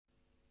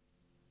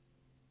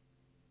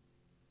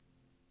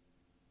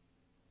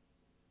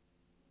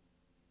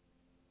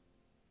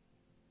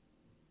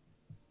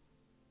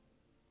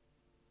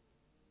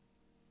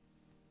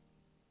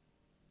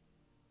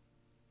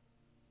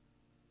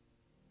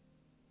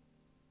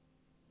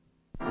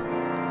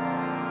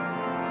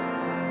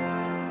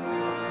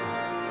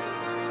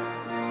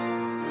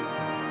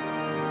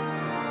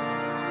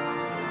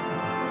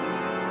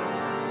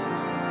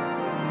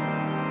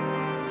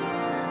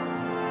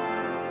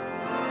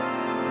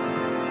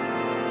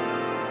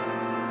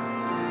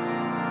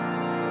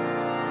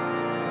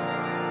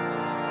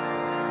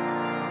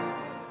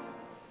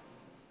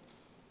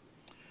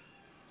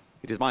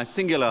It is my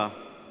singular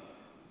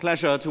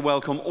pleasure to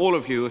welcome all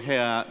of you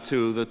here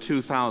to the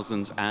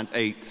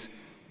 2008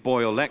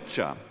 Boyle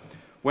Lecture.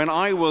 When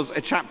I was a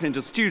chaplain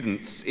to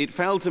students, it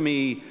fell to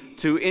me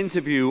to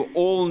interview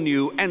all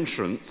new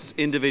entrants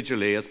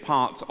individually as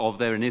part of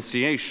their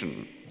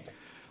initiation.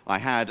 I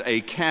had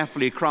a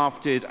carefully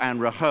crafted and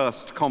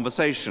rehearsed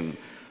conversation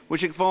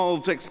which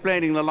involved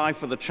explaining the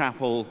life of the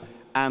chapel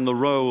and the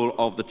role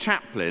of the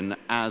chaplain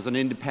as an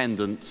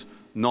independent,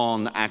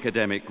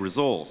 non-academic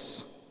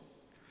resource.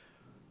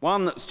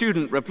 One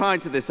student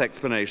replied to this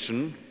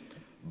explanation,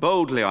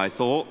 boldly I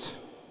thought.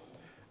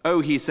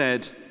 "Oh," he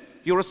said,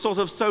 "you're a sort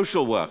of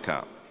social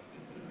worker."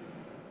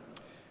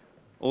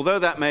 Although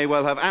that may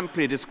well have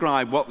amply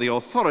described what the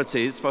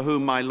authorities, for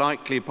whom my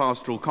likely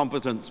pastoral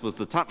competence was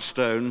the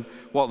touchstone,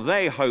 what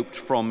they hoped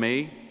from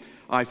me,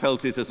 I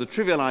felt it as a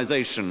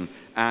trivialization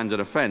and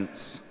an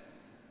offense.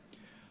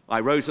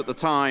 I wrote at the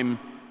time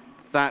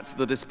that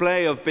the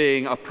display of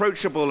being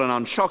approachable and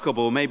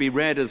unshockable may be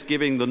read as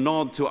giving the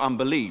nod to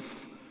unbelief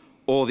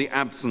or the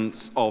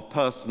absence of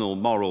personal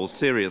moral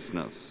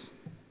seriousness.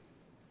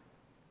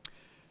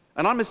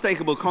 An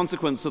unmistakable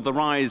consequence of the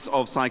rise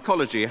of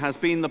psychology has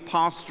been the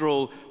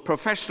pastoral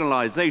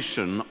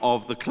professionalization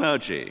of the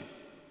clergy,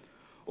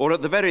 or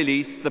at the very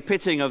least, the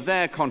pitting of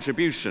their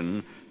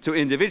contribution to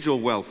individual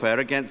welfare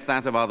against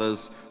that of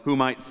others who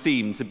might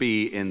seem to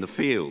be in the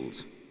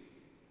field.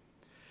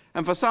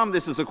 And for some,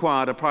 this has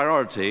acquired a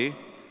priority,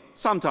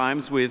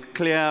 sometimes with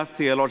clear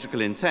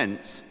theological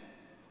intent,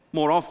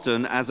 more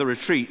often as a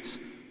retreat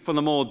from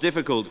the more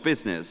difficult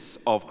business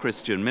of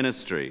Christian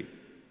ministry.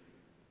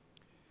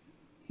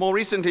 More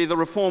recently, the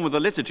reform of the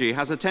liturgy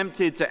has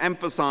attempted to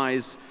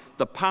emphasize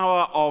the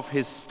power of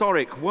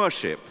historic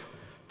worship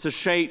to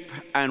shape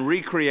and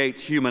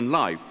recreate human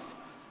life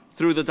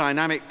through the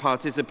dynamic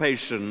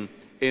participation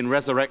in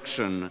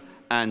resurrection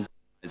and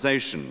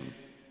divinization.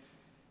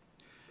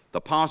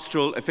 The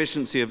pastoral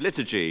efficiency of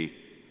liturgy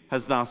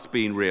has thus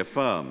been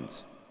reaffirmed.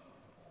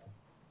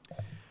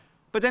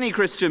 But any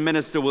Christian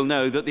minister will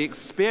know that the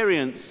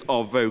experience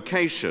of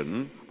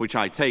vocation, which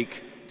I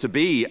take to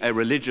be a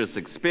religious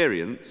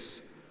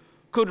experience,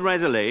 could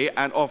readily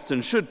and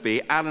often should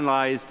be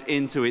analyzed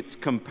into its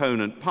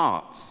component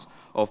parts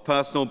of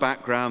personal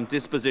background,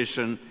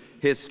 disposition,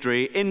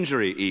 history,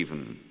 injury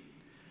even,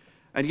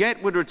 and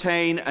yet would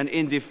retain an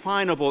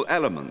indefinable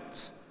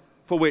element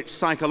for which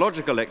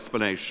psychological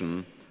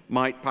explanation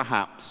might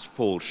perhaps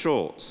fall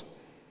short.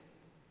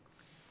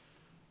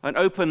 An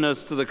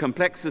openness to the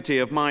complexity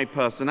of my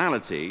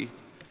personality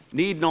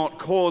need not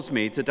cause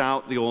me to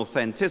doubt the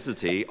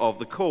authenticity of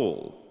the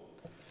call,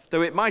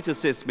 though it might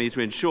assist me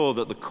to ensure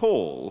that the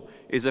call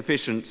is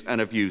efficient and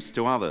of use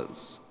to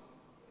others.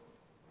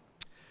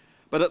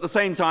 But at the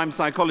same time,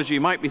 psychology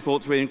might be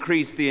thought to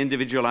increase the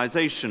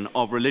individualization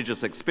of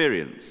religious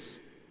experience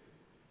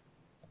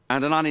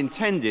and an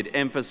unintended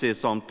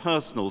emphasis on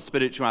personal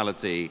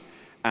spirituality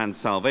and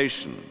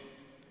salvation,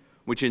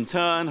 which in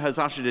turn has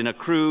ushered in a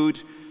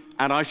crude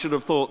and I should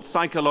have thought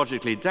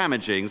psychologically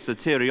damaging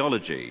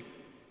soteriology,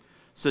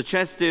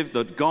 suggestive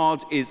that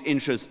God is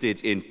interested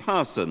in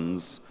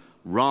persons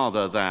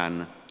rather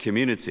than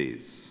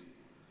communities.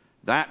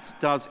 That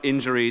does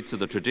injury to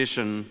the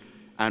tradition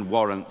and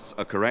warrants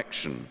a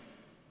correction.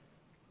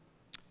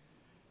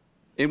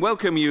 In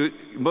welcoming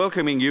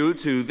you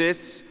to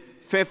this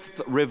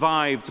fifth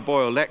revived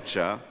Boyle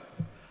Lecture,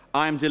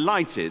 I am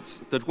delighted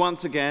that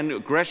once again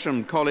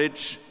Gresham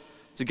College,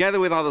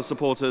 together with other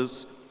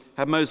supporters,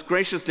 have most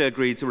graciously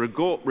agreed to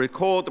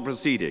record the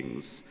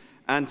proceedings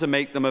and to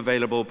make them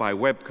available by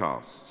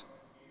webcast.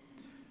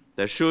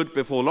 There should,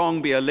 before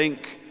long, be a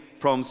link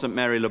from St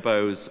Mary Le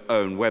Beau's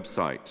own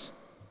website.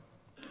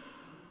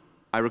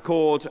 I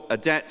record a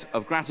debt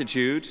of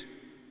gratitude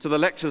to the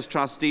lecture's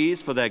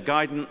trustees for their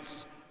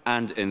guidance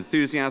and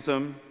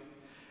enthusiasm,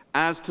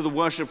 as to the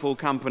Worshipful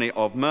Company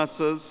of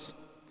Mercers,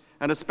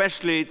 and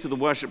especially to the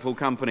Worshipful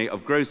Company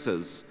of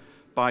Grocers,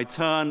 by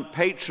turn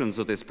patrons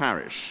of this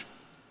parish,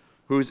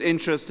 whose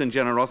interest and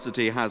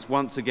generosity has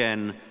once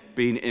again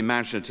been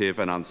imaginative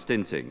and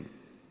unstinting.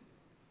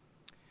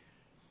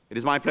 It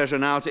is my pleasure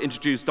now to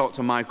introduce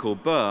Dr. Michael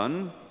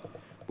Byrne,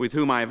 with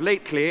whom I have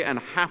lately and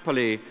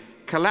happily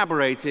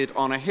collaborated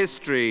on a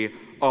history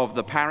of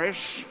the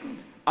parish,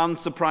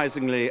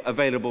 unsurprisingly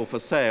available for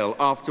sale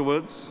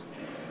afterwards,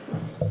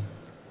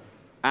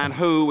 and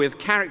who, with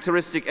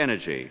characteristic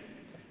energy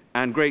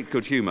and great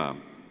good humor,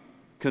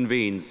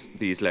 convenes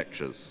these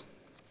lectures.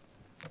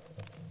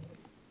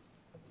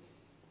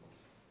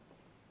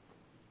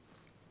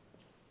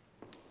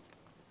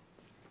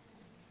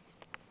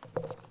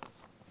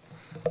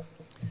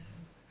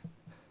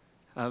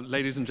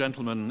 Ladies and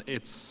gentlemen,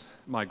 it's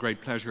my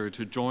great pleasure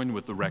to join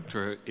with the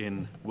Rector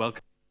in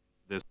welcoming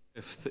this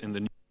fifth in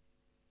the new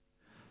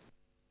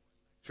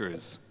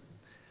lectures.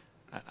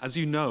 As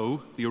you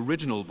know, the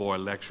original Boyle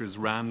Lectures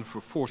ran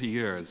for 40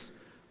 years,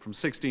 from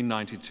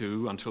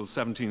 1692 until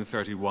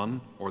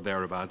 1731 or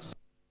thereabouts,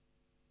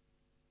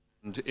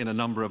 and in a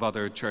number of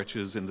other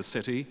churches in the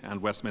city and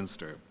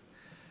Westminster.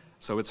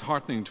 So it's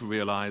heartening to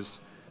realize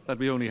that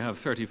we only have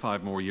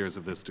 35 more years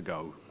of this to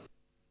go.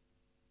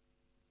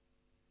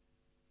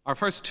 Our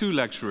first two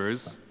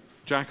lecturers,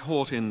 Jack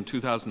Haught in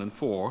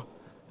 2004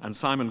 and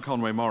Simon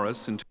Conway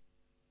Morris in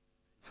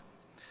 2005,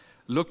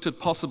 looked at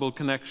possible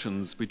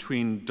connections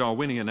between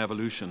Darwinian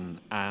evolution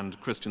and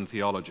Christian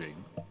theology.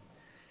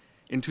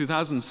 In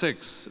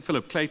 2006,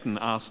 Philip Clayton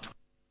asked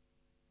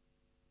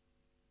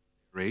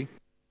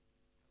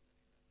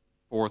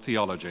for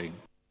theology.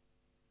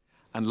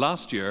 And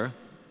last year,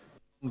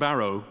 John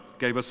Barrow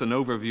gave us an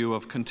overview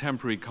of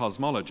contemporary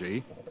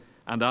cosmology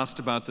and asked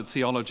about the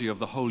theology of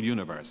the whole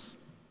universe.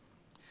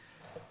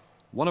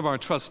 One of our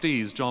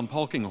trustees, John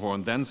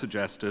Polkinghorne, then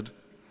suggested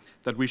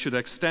that we should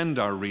extend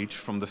our reach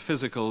from the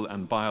physical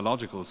and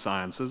biological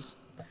sciences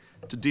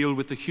to deal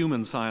with the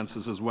human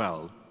sciences as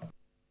well.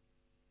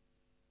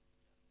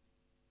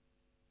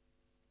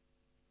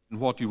 And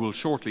what you will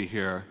shortly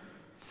hear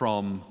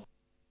from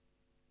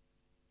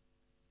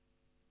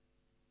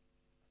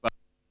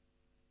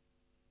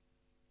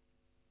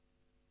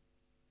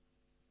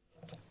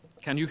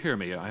Can you hear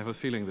me? I have a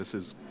feeling this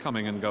is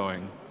coming and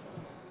going.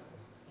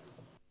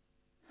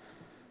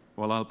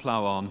 Well, I'll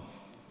plow on.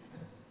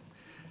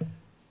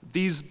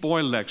 These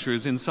Boyle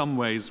lectures in some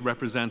ways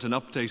represent an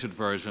updated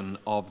version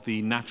of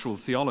the natural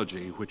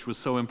theology, which was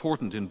so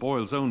important in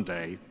Boyle's own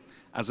day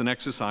as an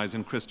exercise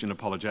in Christian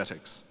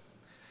apologetics.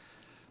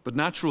 But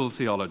natural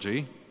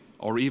theology,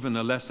 or even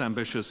a less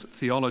ambitious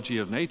theology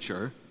of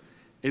nature,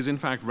 is in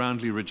fact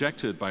roundly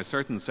rejected by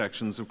certain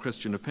sections of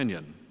Christian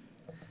opinion.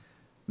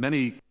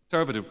 Many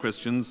conservative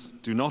Christians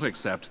do not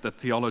accept that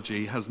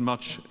theology has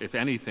much, if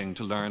anything,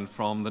 to learn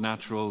from the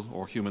natural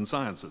or human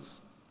sciences.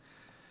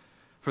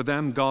 For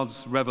them,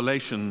 God's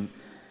revelation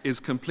is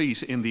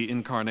complete in the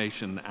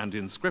incarnation and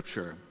in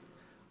Scripture.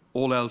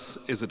 All else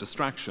is a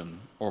distraction,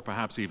 or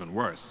perhaps even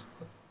worse.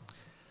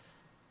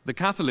 The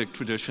Catholic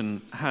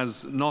tradition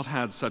has not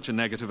had such a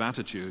negative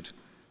attitude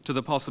to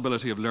the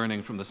possibility of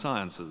learning from the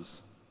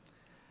sciences.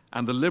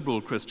 And the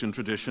liberal Christian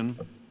tradition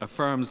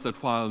affirms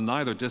that while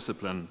neither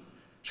discipline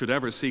should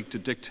ever seek to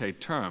dictate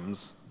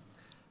terms,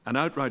 an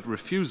outright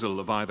refusal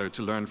of either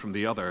to learn from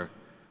the other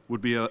would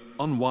be an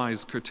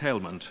unwise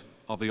curtailment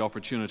of the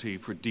opportunity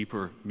for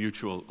deeper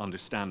mutual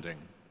understanding.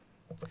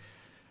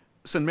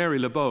 St. Mary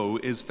Le Beau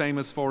is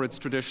famous for its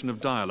tradition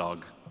of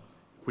dialogue,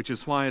 which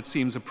is why it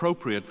seems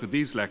appropriate for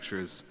these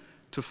lectures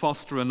to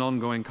foster an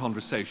ongoing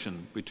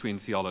conversation between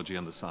theology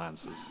and the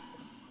sciences.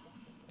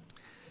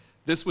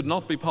 This would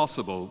not be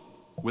possible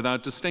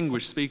without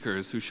distinguished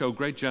speakers who show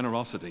great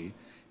generosity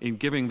in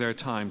giving their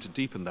time to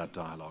deepen that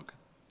dialogue.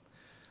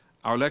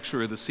 Our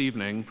lecturer this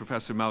evening,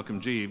 Professor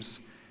Malcolm Jeeves,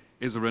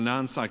 is a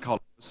renowned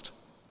psychologist,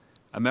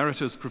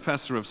 emeritus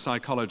professor of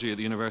psychology at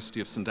the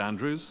University of St.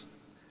 Andrews,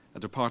 a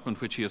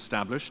department which he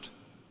established,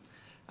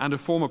 and a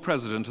former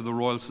president of the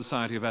Royal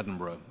Society of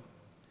Edinburgh.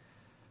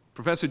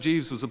 Professor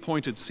Jeeves was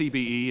appointed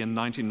CBE in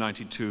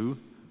 1992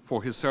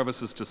 for his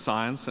services to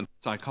science and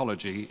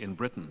psychology in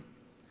Britain.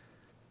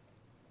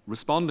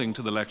 Responding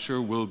to the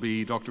lecture will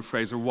be Dr.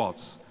 Fraser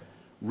Watts,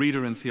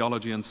 reader in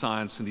theology and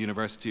science in the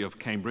University of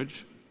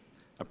Cambridge,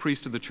 a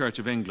priest of the Church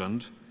of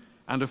England,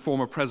 and a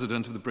former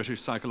president of the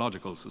British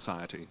Psychological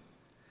Society.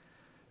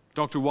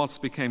 Dr. Watts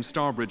became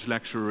Starbridge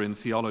Lecturer in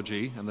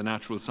Theology and the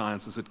Natural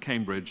Sciences at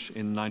Cambridge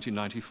in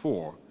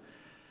 1994,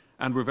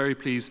 and we're very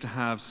pleased to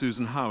have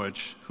Susan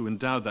Howage, who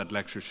endowed that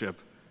lectureship,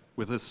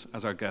 with us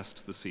as our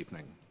guest this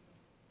evening.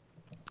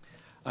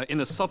 In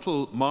a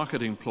subtle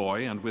marketing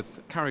ploy and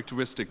with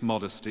characteristic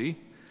modesty,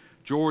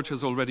 George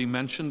has already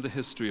mentioned the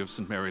history of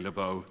St. Mary Le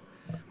Beau,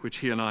 which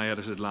he and I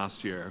edited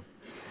last year.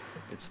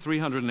 It's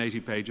 380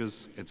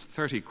 pages, it's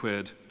 30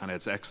 quid, and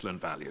it's excellent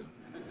value.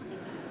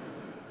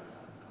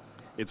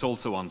 It's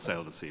also on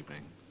sale this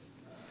evening.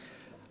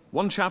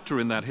 One chapter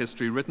in that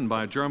history, written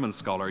by a German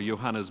scholar,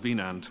 Johannes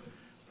Wienand,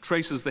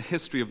 traces the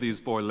history of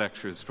these Boyle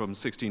lectures from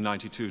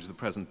 1692 to the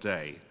present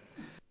day.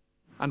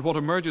 And what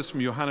emerges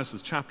from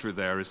Johannes's chapter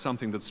there is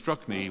something that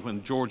struck me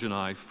when George and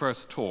I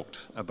first talked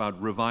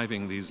about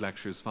reviving these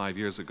lectures 5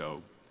 years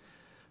ago.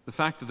 The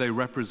fact that they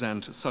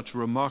represent such a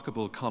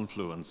remarkable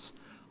confluence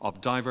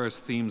of diverse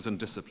themes and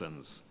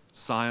disciplines: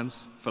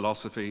 science,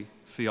 philosophy,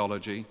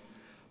 theology,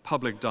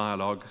 public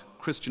dialogue,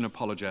 Christian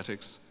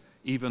apologetics,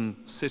 even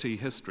city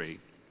history,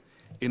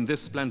 in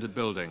this splendid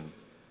building,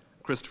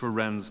 Christopher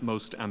Wren's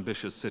most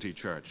ambitious city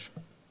church.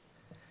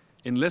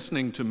 In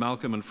listening to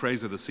Malcolm and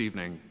Fraser this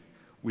evening,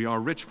 we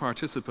are rich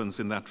participants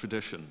in that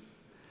tradition,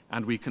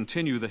 and we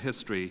continue the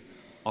history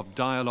of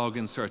dialogue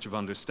in search of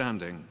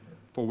understanding,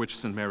 for which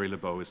St. Mary Le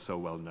Beau is so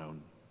well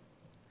known.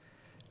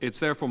 It's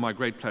therefore my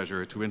great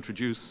pleasure to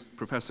introduce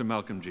Professor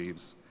Malcolm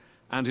Jeeves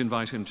and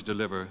invite him to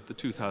deliver the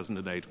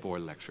 2008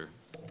 Boyle Lecture.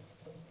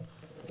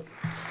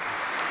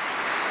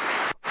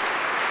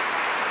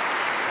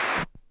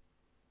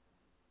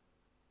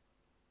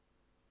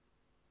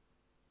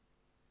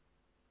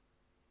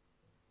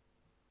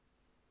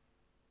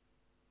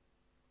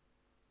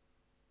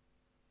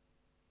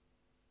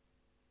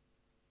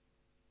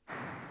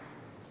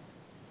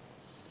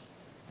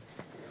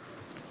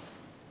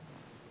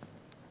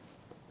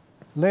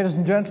 Ladies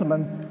and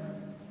gentlemen,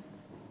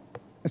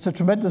 It's a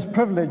tremendous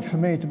privilege for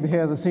me to be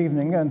here this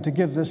evening and to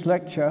give this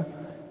lecture.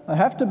 I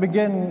have to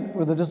begin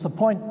with a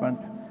disappointment.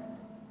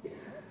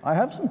 I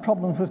have some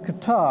problems with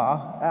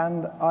Qatar,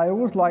 and I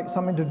always like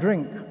something to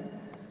drink.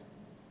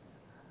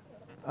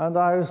 And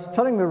I was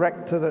telling the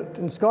rector that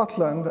in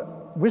Scotland,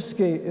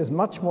 whiskey is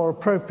much more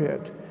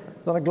appropriate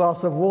than a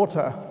glass of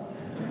water.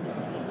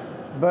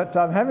 But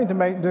I'm having to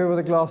make do with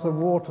a glass of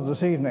water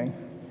this evening.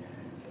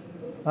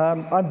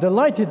 I'm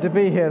delighted to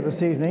be here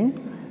this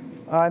evening.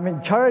 I'm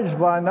encouraged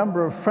by a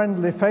number of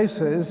friendly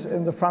faces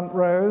in the front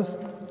rows,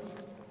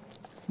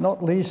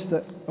 not least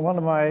one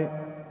of my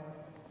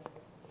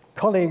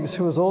colleagues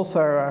who is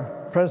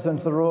also President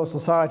of the Royal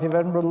Society of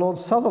Edinburgh, Lord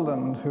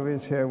Sutherland, who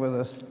is here with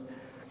us.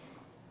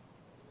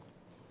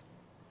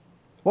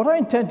 What I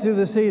intend to do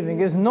this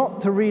evening is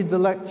not to read the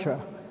lecture.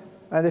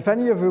 And if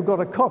any of you have got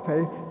a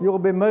copy, you'll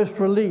be most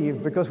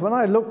relieved, because when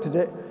I looked at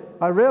it,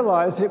 I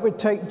realized it would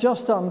take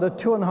just under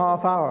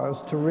 2.5 hours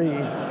to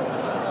read.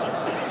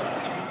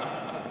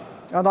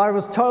 And I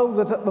was told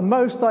that at the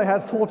most I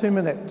had 40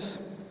 minutes.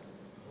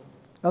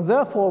 And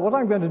therefore, what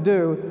I'm going to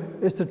do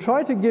is to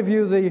try to give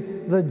you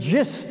the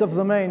gist of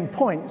the main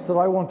points that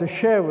I want to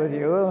share with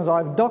you, and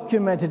I've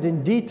documented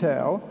in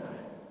detail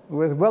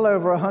with well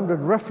over 100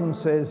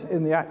 references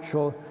in the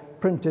actual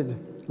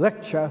printed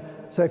lecture.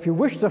 So if you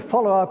wish to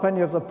follow up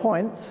any of the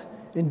points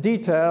in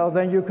detail,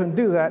 then you can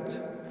do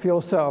that for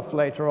yourself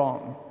later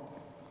on.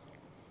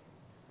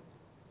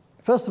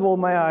 First of all,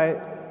 may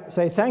I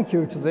say thank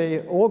you to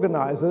the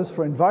organizers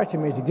for inviting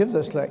me to give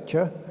this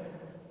lecture.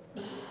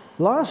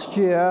 Last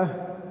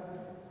year,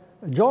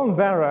 John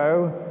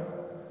Barrow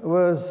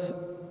was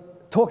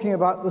talking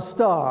about the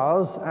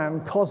stars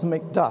and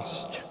cosmic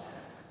dust.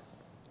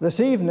 This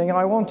evening,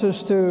 I want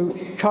us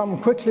to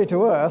come quickly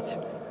to Earth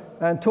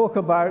and talk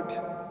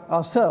about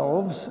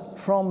ourselves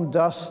from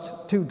dust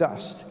to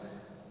dust.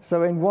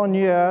 So in 1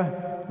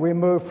 year, we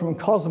move from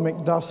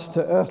cosmic dust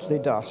to earthly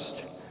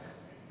dust.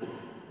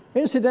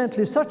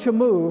 Incidentally, such a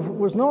move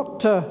was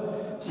not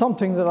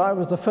something that I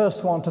was the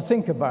first one to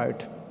think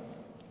about.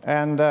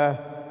 And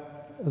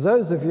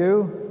those of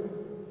you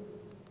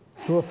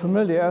who are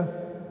familiar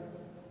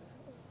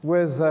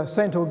with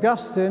St.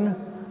 Augustine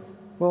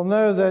will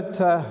know that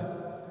a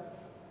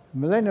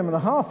millennium and a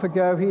half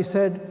ago he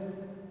said,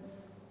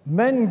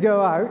 "Men go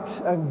out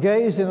and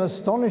gaze in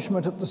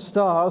astonishment at the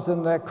stars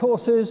in their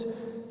courses,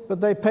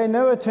 but they pay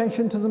no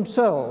attention to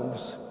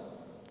themselves.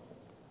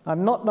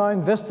 I'm not now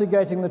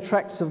investigating the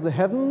tracks of the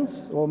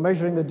heavens or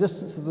measuring the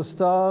distance of the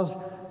stars.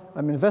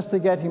 I'm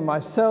investigating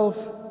myself,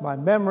 my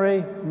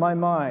memory, my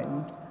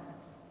mind."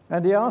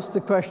 And he asked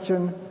the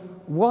question,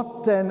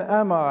 "What then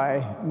am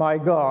I, my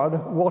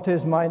God? What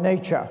is my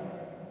nature?"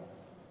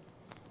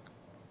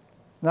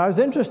 Now, I was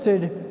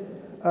interested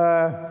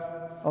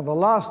on the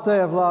last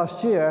day of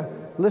last year,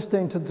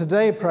 listening to the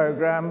Today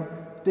program,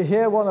 to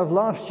hear one of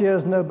last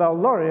year's Nobel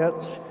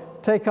laureates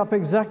take up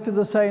exactly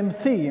the same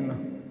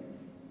theme.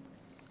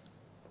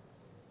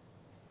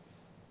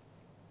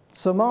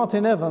 Sir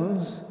Martin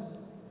Evans,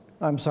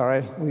 I'm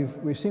sorry,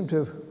 we seem to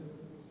have,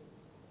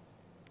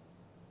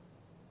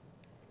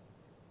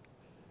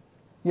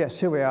 yes,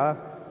 here we are.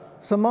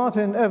 Sir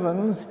Martin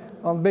Evans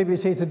on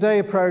BBC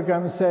Today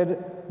program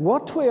said,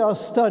 "What we are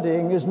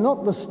studying is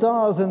not the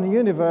stars in the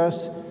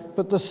universe,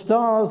 but the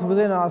stars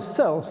within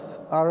ourselves,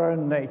 our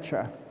own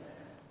nature."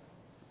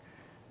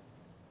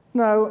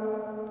 Now,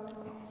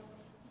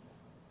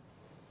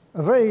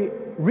 a very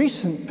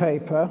recent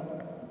paper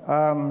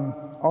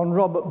on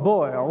Robert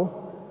Boyle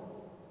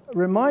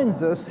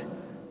reminds us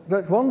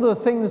that one of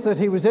the things that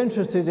he was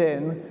interested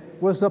in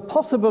was the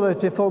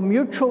possibility for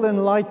mutual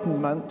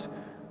enlightenment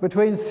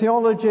between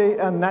theology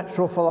and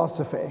natural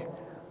philosophy.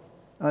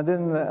 And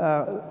in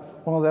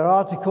one of their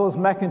articles,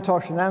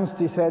 Mackintosh and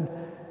Anstey said,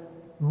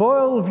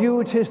 "Boyle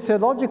viewed his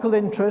theological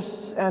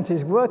interests and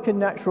his work in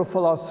natural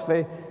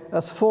philosophy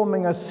as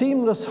forming a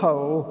seamless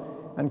whole,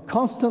 and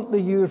constantly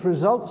used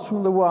results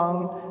from the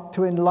one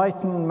to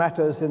enlighten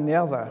matters in the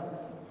other."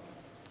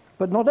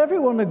 But not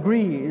everyone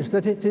agrees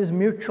that it is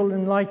mutual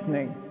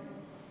enlightening.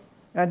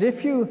 And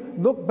if you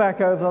look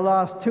back over the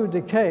last 2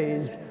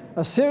 decades,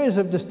 a series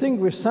of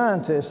distinguished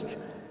scientists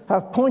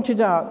have pointed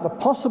out the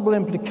possible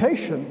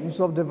implications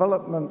of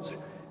developments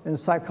in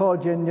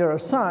psychology and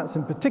neuroscience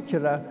in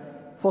particular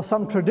for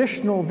some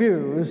traditional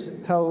views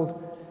held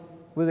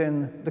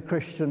within the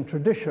Christian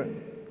tradition.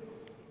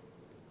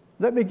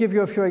 Let me give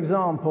you a few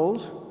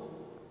examples.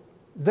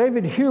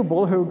 David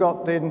Hubel, who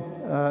got the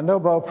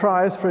Nobel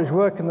Prize for his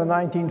work in the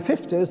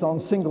 1950s on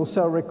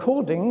single-cell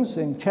recordings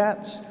in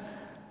cats,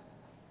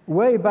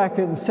 way back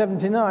in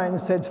 '79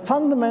 said,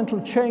 "Fundamental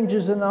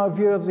changes in our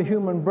view of the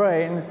human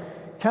brain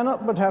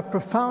cannot but have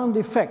profound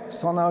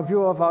effects on our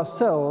view of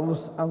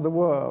ourselves and the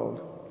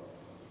world."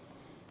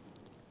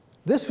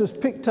 This was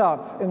picked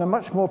up in a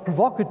much more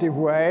provocative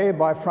way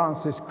by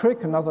Francis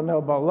Crick, another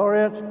Nobel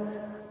laureate.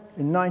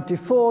 In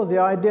 '94, the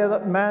idea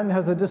that man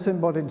has a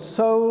disembodied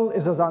soul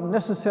is as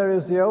unnecessary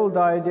as the old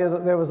idea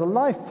that there was a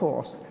life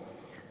force.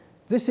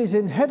 This is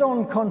in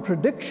head-on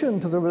contradiction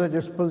to the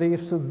religious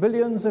beliefs of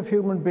billions of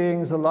human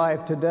beings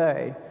alive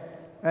today.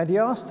 and he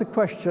asked the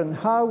question,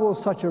 how will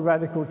such a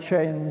radical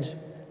change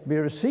be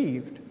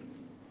received?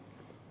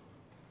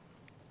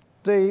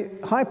 The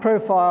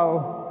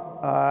high-profile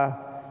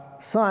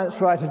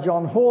science writer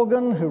John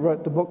Horgan, who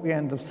wrote the book The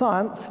End of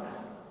Science,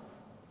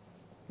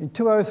 in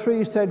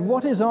 2003 said,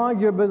 "What is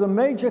arguably the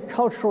major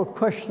cultural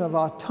question of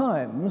our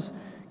times,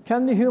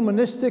 can the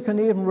humanistic and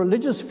even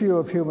religious view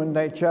of human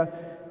nature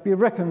be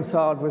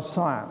reconciled with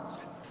science?"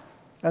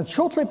 And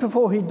shortly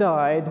before he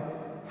died,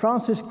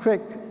 Francis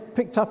Crick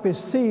picked up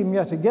his theme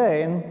yet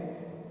again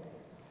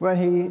when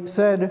he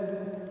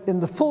said,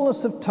 "In the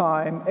fullness of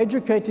time,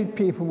 educated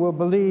people will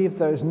believe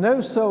there is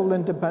no soul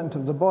independent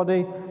of the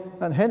body,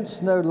 and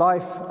hence no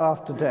life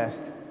after death."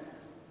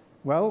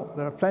 Well,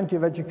 there are plenty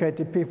of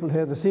educated people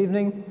here this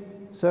evening,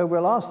 so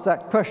we'll ask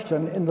that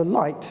question in the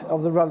light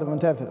of the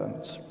relevant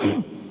evidence.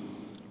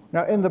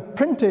 Now, in the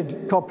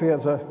printed copy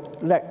of the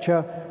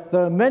lecture,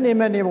 there are many,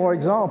 many more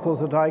examples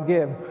that I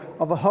give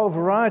of a whole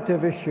variety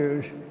of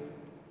issues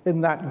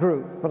in that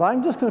group. But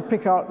I'm just going to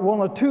pick out one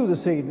or two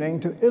this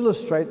evening to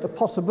illustrate the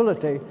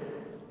possibility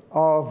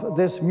of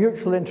this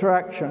mutual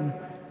interaction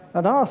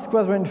and ask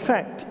whether, in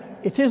fact,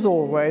 it is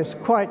always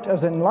quite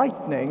as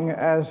enlightening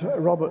as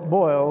Robert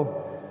Boyle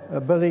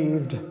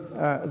believed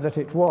that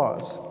it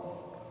was.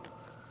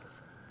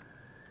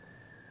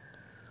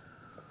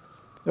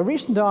 A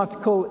recent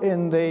article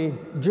in the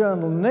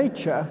journal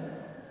Nature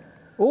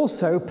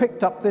also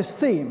picked up this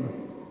theme.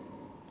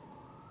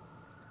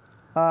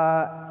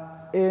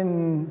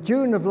 In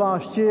June of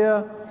last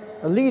year,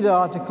 a lead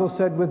article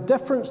said, "With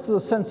deference to the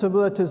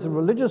sensibilities of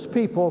religious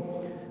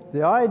people,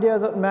 the idea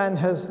that man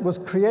was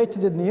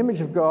created in the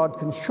image of God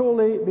can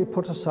surely be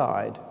put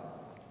aside.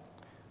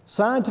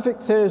 Scientific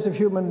theories of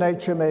human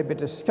nature may be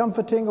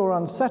discomforting or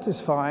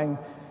unsatisfying,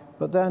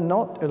 but they're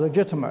not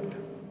illegitimate,"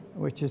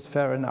 which is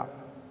fair enough.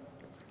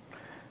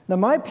 Now,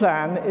 my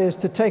plan is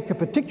to take a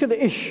particular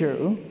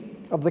issue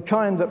of the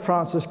kind that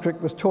Francis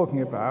Crick was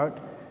talking about,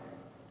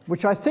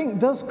 which I think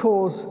does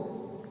cause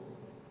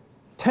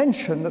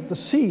tension at the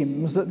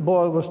seams that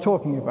Boyle was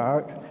talking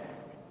about,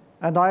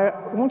 and I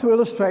want to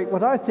illustrate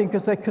what I think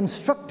is a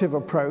constructive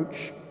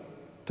approach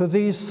to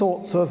these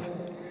sorts of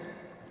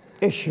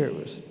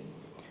issues.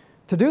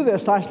 To do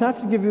this, I shall have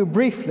to give you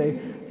briefly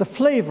the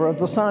flavor of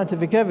the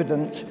scientific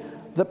evidence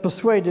that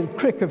persuaded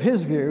Crick of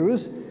his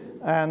views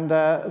and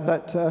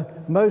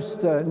that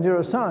most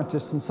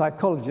neuroscientists and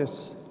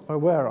psychologists are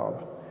aware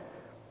of.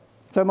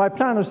 So my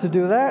plan is to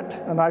do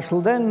that, and I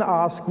shall then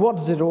ask, what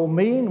does it all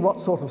mean?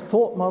 What sort of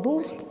thought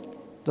models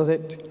does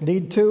it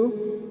lead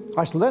to?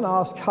 I shall then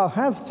ask, how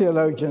have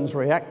theologians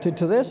reacted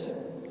to this?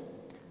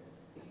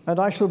 And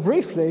I shall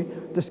briefly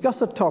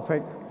discuss a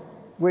topic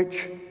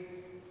which,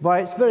 by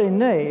its very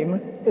name,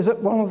 is at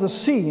one of the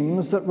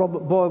seams that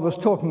Robert Boyle was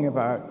talking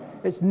about.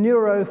 It's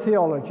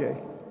neurotheology.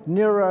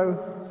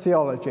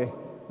 Neurotheology,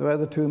 where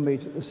the two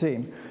meet at the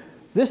seam.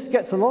 This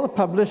gets a lot of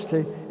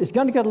publicity. It's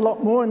going to get a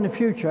lot more in the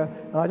future,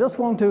 and I just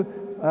want to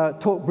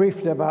talk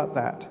briefly about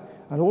that.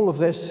 And all of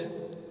this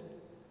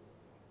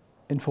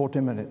in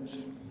 40 minutes.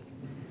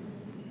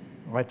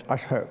 Right, I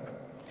hope.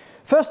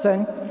 First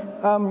then,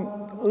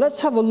 let's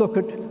have a look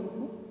at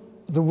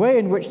the way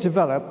in which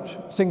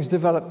things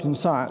developed in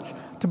science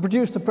to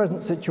produce the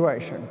present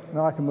situation.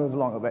 Now I can move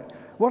along a bit.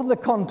 What are the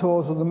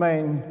contours of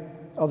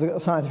the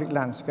scientific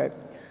landscape?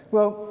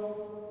 Well,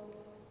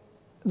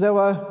 there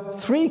were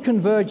three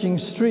converging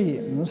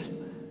streams.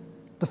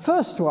 The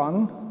first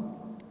one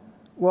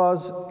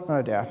was,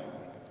 oh dear,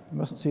 you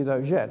mustn't see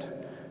those yet.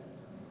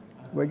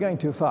 We're going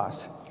too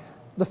fast.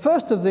 The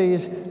first of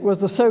these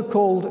was the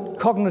so-called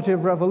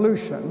cognitive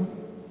revolution.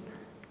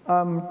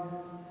 Some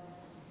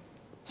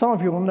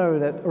of you will know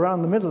that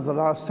around the middle of the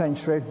last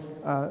century,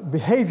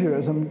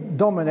 behaviorism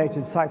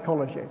dominated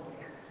psychology.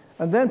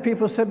 And then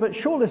people said, but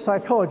surely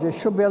psychologists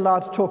should be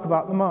allowed to talk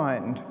about the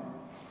mind.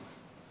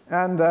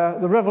 And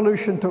the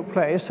revolution took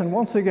place, and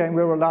once again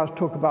we were allowed to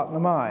talk about the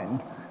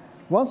mind.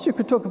 Once you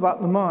could talk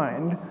about the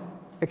mind,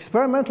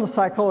 experimental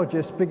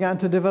psychologists began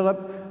to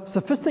develop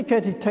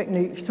sophisticated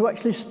techniques to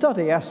actually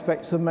study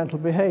aspects of mental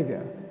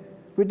behavior.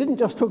 We didn't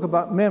just talk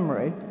about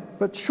memory,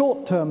 but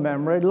short-term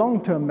memory,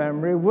 long-term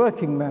memory,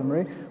 working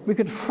memory. We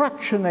could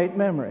fractionate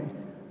memory.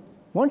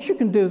 Once you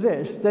can do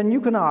this, then you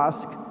can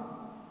ask,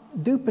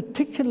 do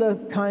particular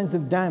kinds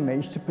of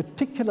damage to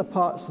particular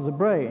parts of the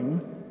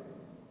brain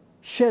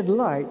shed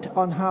light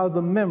on how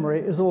the memory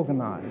is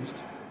organized?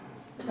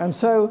 And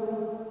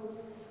so,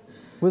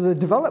 with the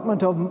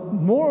development of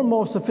more and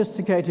more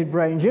sophisticated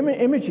brain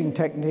imaging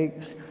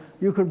techniques,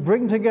 you could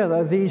bring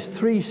together these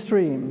three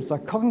streams: the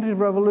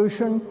cognitive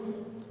revolution,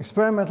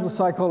 experimental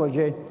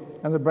psychology,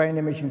 and the brain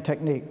imaging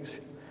techniques.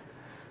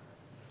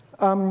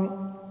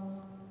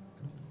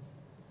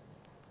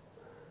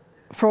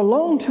 For a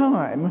long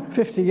time,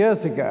 50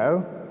 years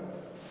ago,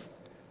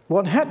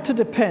 one had to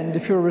depend,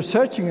 if you were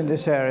researching in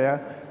this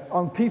area,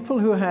 on people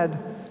who had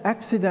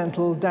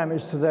accidental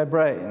damage to their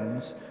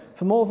brains.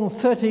 For more than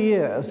 30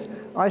 years,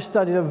 I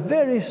studied a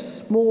very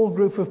small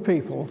group of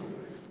people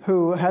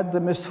who had the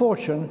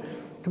misfortune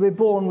to be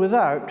born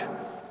without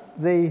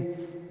the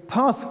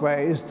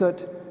pathways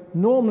that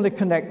normally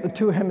connect the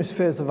two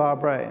hemispheres of our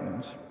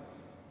brains.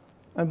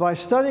 And by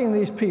studying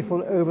these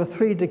people over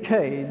 3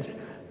 decades,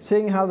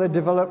 seeing how they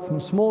developed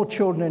from small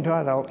children into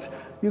adults,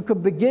 you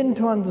could begin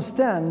to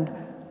understand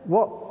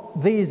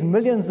what these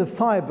millions of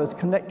fibers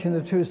connecting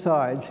the two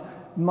sides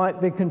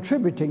might be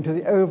contributing to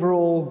the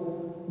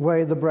overall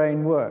way the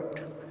brain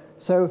worked.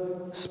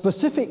 So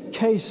specific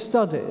case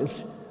studies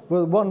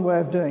were one way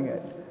of doing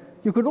it.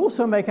 You could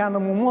also make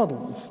animal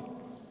models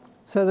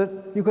so that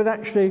you could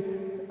actually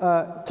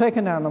take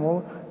an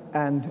animal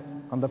and,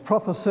 under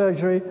proper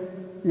surgery,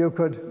 you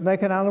could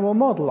make an animal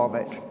model of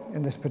it.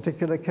 In this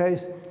particular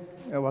case,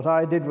 what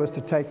I did was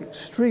to take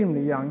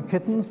extremely young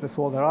kittens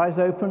before their eyes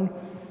opened,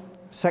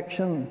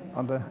 section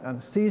under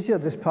anesthesia,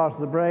 this part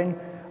of the brain,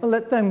 and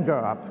let them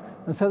grow up.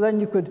 And so then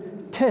you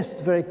could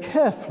test very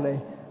carefully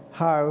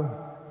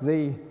how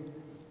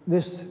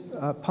this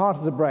part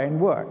of the brain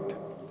worked.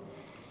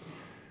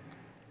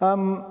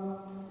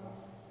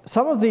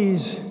 Some of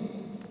these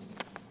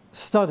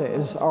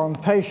studies on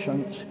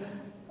patients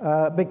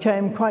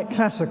became quite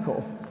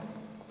classical.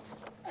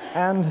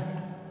 And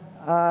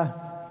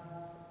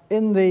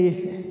in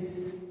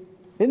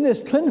this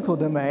clinical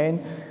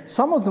domain,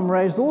 some of them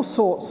raised all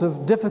sorts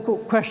of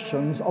difficult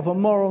questions of a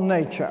moral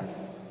nature.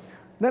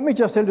 Let me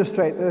just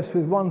illustrate this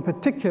with one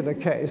particular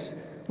case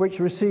which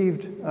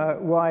received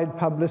wide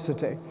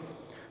publicity.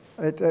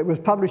 It was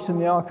published in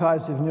the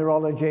Archives of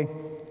Neurology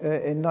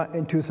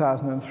in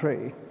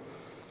 2003.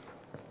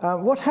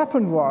 What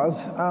happened was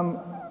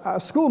a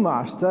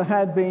schoolmaster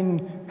had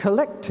been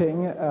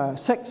collecting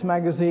sex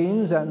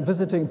magazines and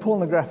visiting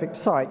pornographic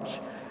sites,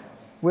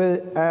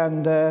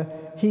 and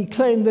he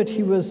claimed that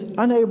he was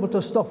unable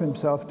to stop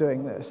himself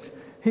doing this.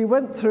 He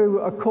went through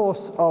a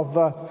course of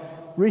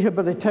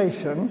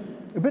rehabilitation,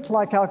 a bit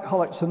like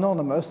Alcoholics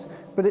Anonymous,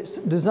 but it's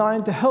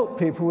designed to help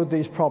people with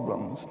these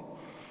problems.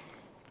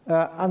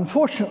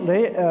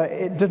 Unfortunately,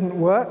 it didn't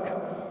work,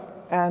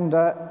 and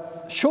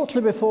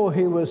shortly before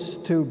he was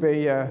to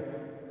be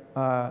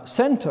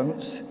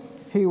sentenced,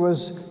 he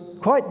was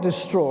quite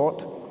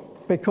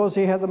distraught because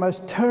he had the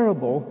most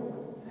terrible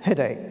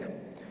headache.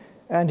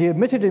 And he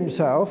admitted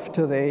himself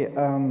to the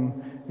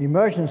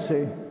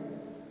emergency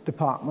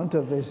department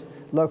of his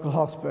local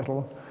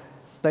hospital.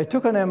 They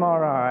took an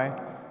MRI,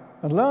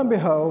 and lo and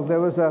behold,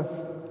 there was a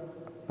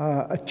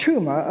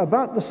tumor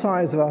about the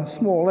size of a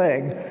small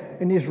egg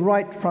in his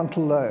right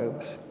frontal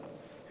lobes.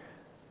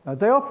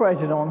 They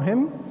operated on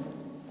him,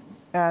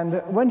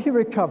 and when he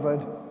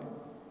recovered,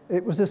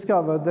 it was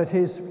discovered that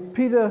his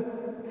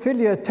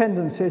pedophilia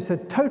tendencies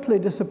had totally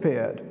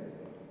disappeared.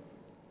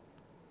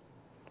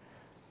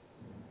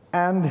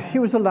 And he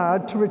was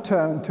allowed to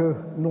return to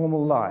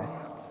normal life.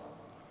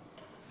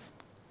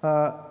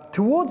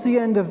 Towards the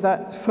end of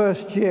that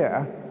first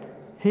year,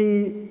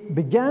 he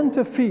began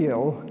to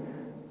feel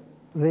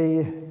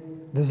the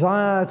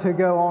desire to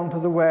go onto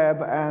the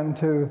web and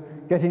to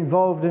get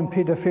involved in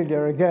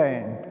pedophilia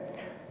again.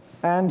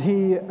 And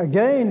he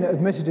again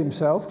admitted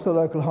himself to the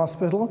local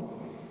hospital.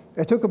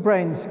 They took a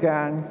brain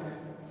scan,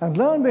 and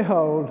lo and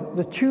behold,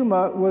 the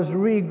tumor was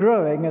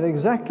regrowing at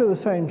exactly the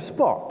same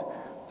spot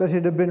that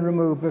it had been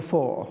removed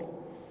before.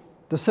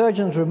 The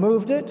surgeons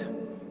removed it,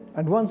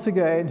 and once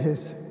again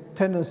his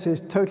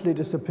tendencies totally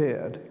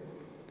disappeared.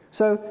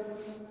 So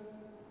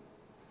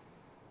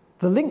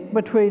the link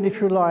between, if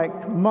you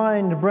like,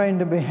 mind,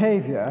 brain, and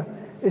behavior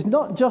is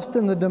not just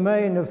in the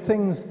domain of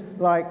things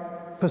like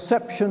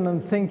perception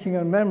and thinking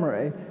and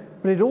memory,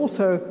 but it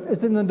also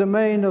is in the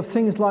domain of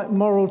things like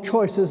moral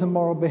choices and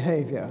moral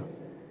behavior.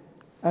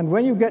 And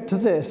when you get to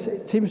this,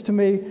 it seems to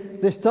me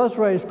this does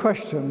raise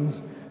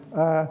questions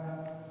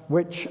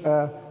which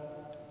are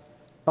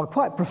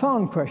quite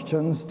profound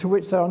questions to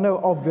which there are no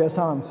obvious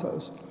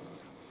answers.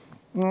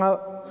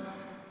 Now,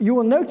 you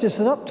will notice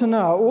that up to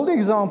now, all the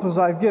examples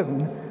I've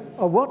given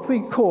are what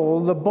we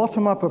call the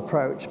bottom-up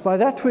approach. By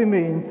that we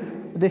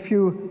mean that if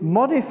you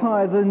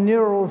modify the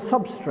neural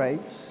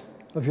substrates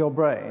of your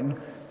brain,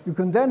 you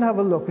can then have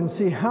a look and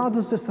see how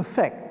does this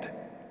affect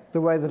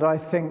the way that I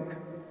think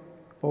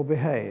or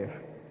behave.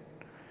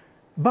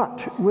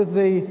 But with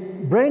the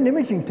brain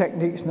imaging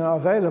techniques now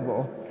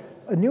available,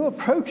 a new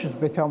approach has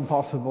become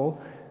possible,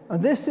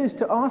 and this is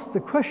to ask the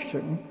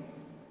question,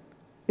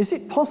 is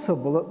it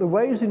possible that the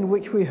ways in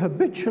which we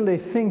habitually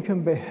think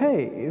and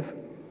behave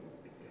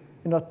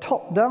in a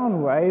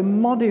top-down way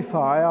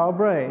modify our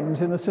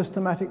brains in a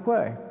systematic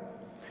way?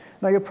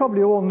 Now, you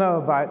probably all know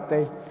about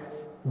the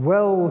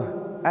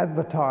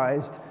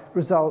well-advertised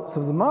results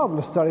of the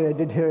marvelous study they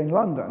did here in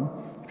London.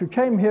 If you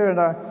came here in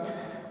a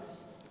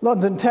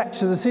London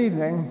taxi this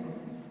evening,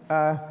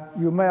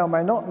 you may or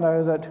may not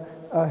know that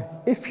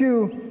if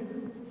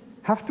you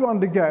have to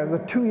undergo the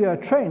 2-year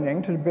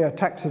training to be a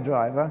taxi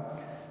driver,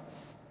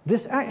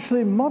 this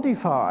actually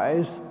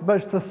modifies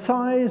both the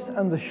size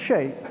and the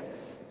shape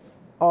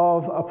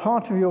of a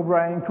part of your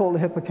brain called the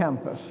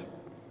hippocampus.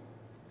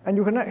 And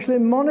you can actually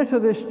monitor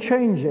this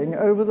changing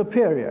over the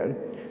period,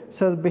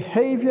 so the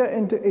behavior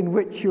in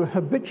which you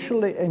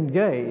habitually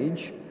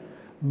engage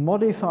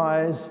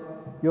modifies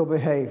your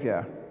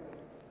behavior.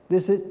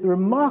 This is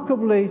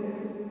remarkably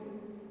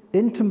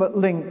intimate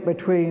link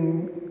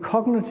between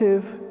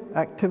cognitive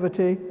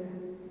activity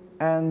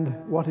and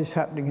what is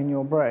happening in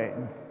your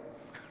brain.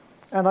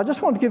 And I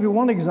just want to give you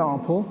one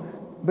example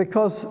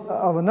because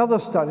of another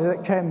study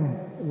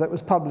that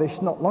was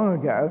published not long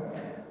ago,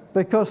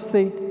 because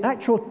the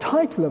actual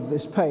title of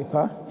this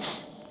paper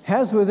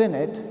has within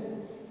it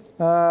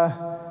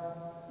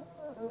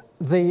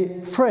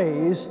the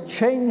phrase,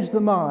 change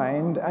the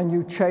mind and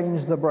you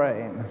change the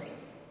brain.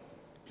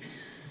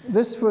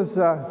 This was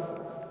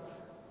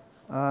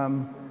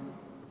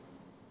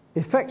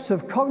effects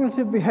of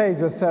cognitive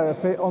behavior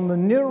therapy on the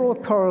neural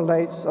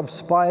correlates of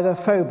spider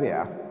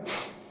phobia.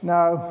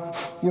 Now,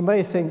 you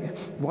may think,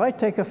 why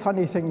take a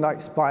funny thing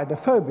like spider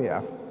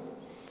phobia?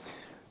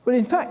 But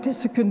in fact,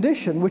 it's a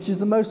condition which is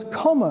the most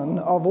common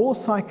of all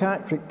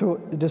psychiatric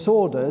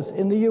disorders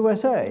in the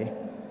USA.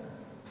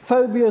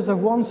 Phobias of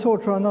one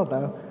sort or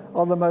another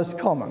are the most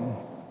common.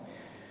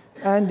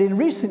 And in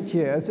recent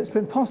years, it's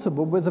been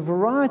possible with a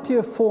variety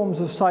of forms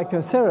of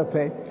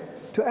psychotherapy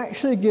to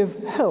actually give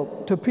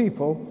help to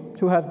people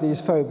who have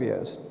these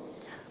phobias.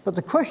 But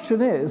the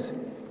question is,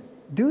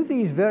 do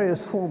these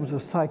various forms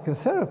of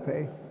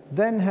psychotherapy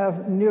then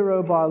have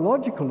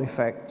neurobiological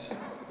effects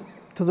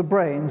to the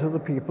brains of the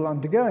people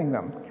undergoing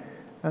them?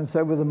 And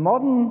so with the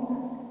modern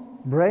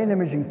brain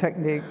imaging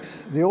techniques,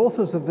 the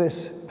authors of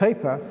this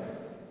paper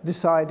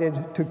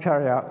decided to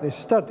carry out this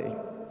study.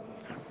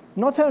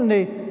 Not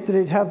only did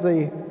it have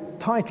the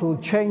title,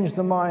 Change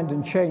the Mind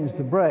and Change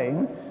the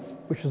Brain,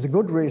 which was a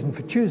good reason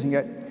for choosing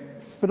it,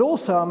 but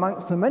also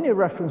amongst the many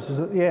references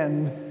at the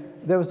end,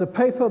 there was a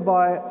paper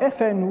by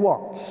F.N.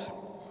 Watts,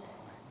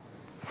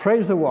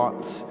 Fraser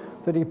Watts,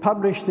 that he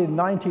published in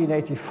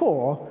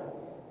 1984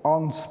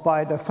 on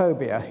spider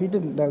phobia. He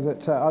didn't know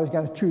that I was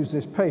going to choose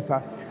this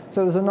paper,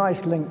 so there's a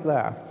nice link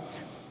there.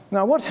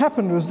 Now, what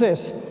happened was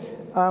this.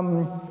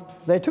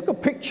 They took a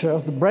picture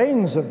of the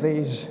brains of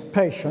these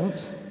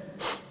patients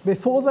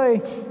before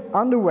they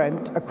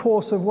underwent a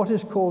course of what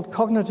is called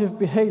cognitive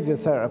behavior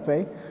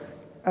therapy,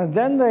 and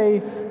then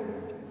they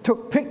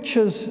took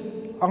pictures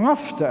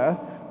after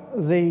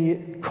the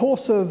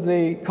course of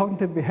the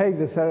cognitive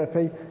behavior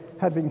therapy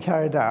had been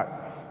carried out.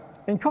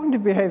 In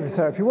cognitive behavior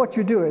therapy, what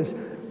you do is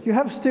you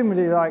have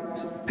stimuli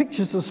like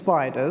pictures of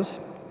spiders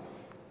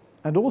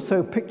and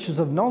also pictures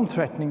of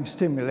non-threatening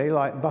stimuli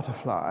like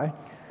butterfly,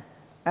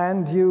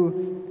 and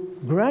you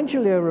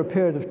gradually over a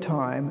period of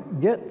time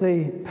get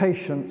the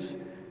patients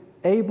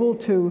able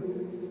to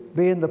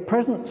be in the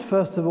presence,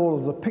 first of all,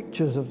 of the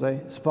pictures of the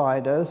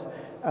spiders,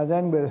 and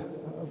then with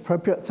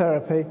appropriate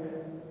therapy,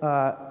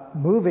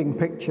 moving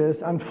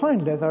pictures, and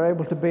finally they're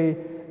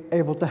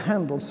able to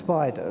handle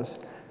spiders.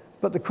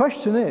 But the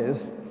question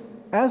is,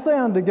 as they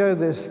undergo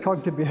this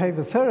cognitive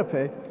behavior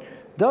therapy,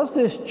 does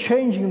this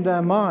changing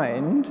their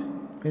mind,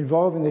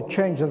 involving the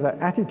change of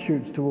their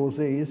attitudes towards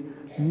these,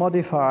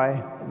 modify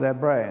their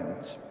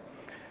brains?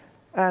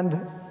 And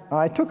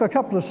I took a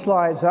couple of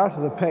slides out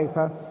of the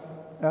paper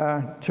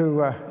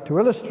to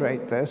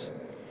illustrate this.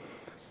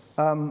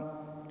 Let's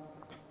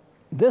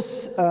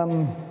see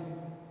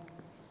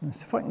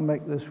if I can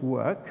make this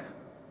work.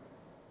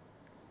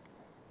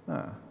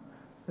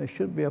 There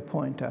should be a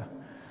pointer.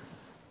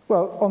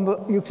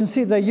 Well, you can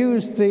see they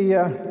used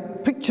the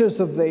pictures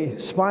of the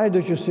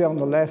spiders you see on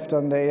the left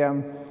and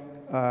the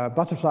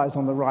butterflies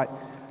on the right.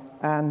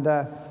 And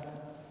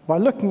by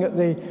looking at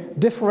the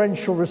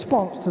differential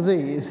response to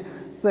these,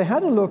 they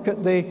had a look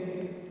at the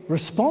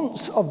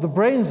response of the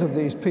brains of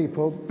these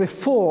people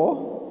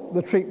before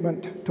the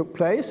treatment took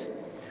place.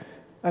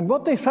 And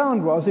what they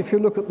found was, if you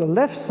look at the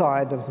left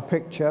side of the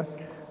picture,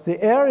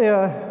 the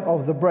area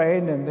of the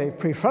brain in the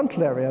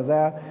prefrontal area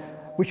there,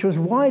 which was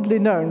widely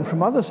known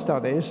from other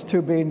studies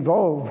to be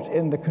involved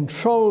in the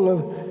control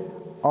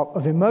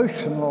of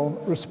emotional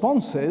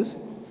responses,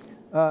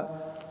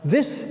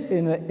 this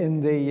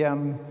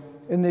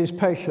in these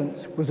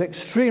patients was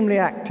extremely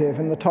active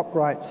in the top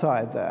right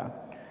side there.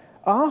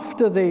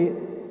 After the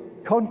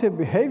cognitive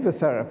behavior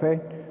therapy,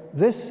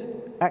 this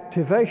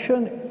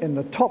activation in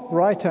the top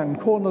right-hand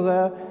corner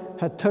there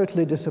had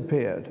totally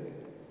disappeared.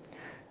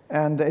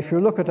 And if you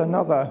look at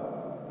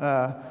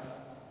another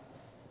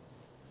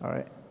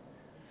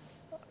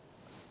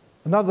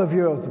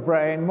view of the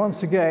brain,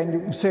 once again, you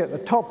can see at the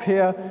top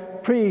here,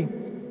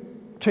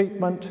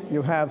 pre-treatment,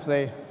 you have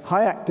the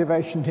high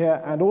activation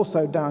here, and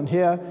also down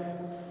here,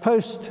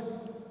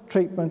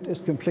 post-treatment is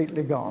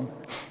completely gone.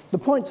 The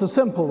point's a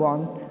simple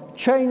one: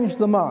 change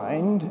the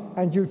mind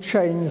and you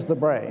change the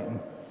brain.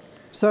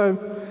 So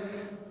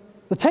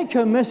the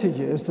take-home message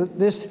is that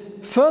this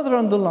further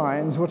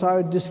underlines what I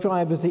would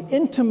describe as the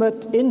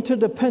intimate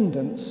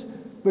interdependence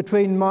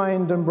between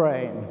mind and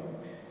brain.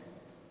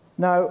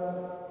 Now,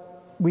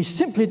 we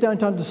simply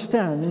don't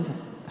understand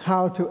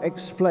how to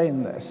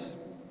explain this,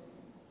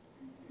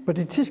 but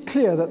it is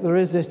clear that there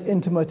is this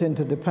intimate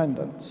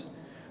interdependence.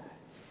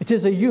 It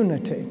is a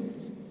unity,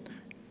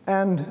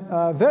 and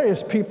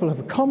various people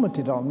have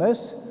commented on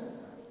this.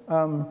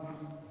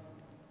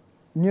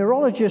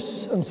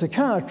 Neurologists and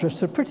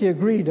psychiatrists are pretty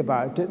agreed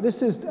about it.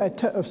 This is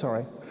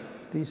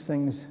these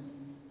things.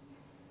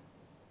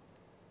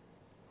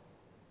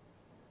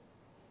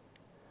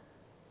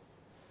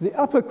 The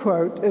upper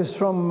quote is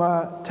from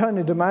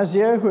Tony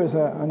Damasio, who is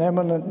an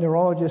eminent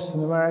neurologist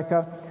in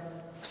America.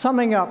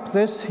 Summing up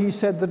this, he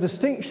said, "The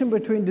distinction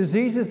between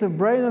diseases of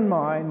brain and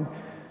mind,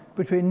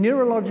 between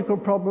neurological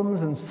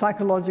problems and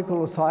psychological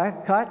or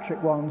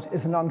psychiatric ones,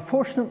 is an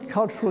unfortunate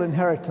cultural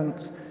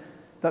inheritance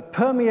that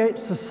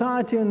permeates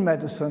society and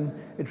medicine.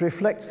 It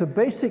reflects a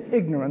basic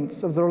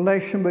ignorance of the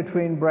relation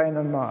between brain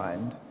and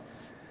mind."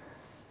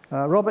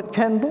 Robert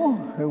Kendall,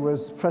 who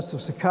was professor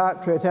of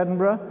psychiatry at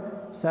Edinburgh,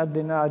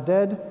 sadly now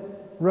dead,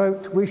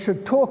 wrote, "We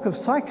should talk of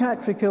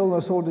psychiatric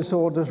illness or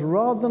disorders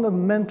rather than of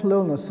mental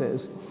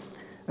illnesses.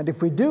 And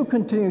if we do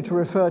continue to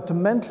refer to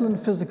mental and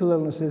physical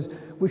illnesses,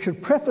 we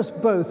should preface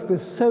both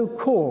with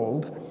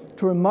so-called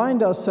to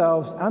remind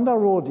ourselves and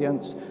our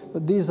audience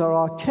that these are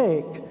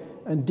archaic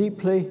and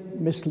deeply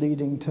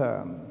misleading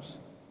terms."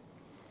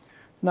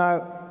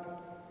 Now,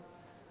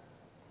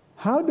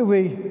 how do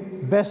we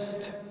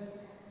best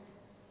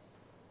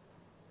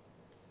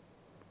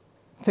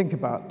think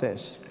about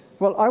this?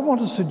 Well, I want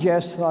to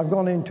suggest, and I've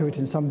gone into it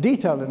in some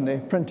detail in the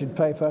printed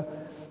paper,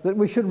 that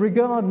we should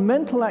regard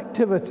mental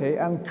activity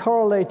and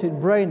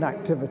correlated brain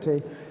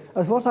activity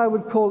as what I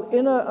would call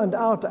inner and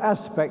outer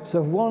aspects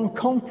of one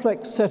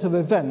complex set of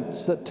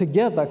events that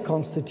together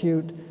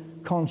constitute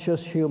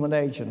conscious human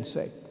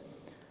agency.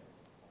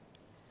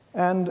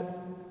 And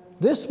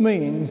this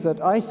means that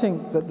I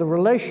think that the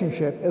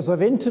relationship is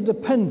of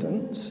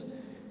interdependence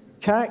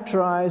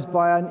characterized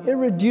by an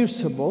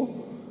irreducible,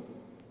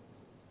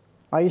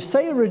 I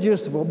say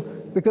irreducible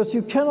because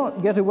you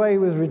cannot get away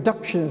with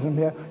reductionism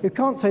here. You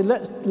can't say,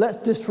 let's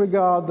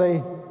disregard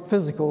the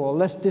physical or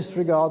let's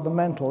disregard the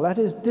mental. That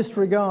is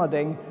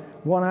disregarding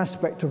one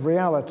aspect of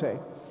reality.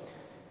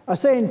 I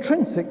say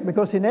intrinsic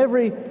because in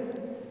every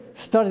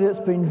study that's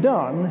been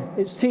done,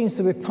 it seems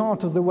to be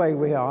part of the way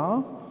we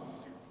are.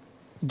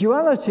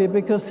 Duality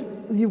because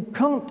you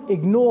can't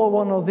ignore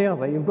one or the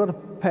other. You've got to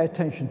pay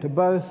attention to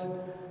both,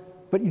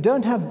 but you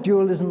don't have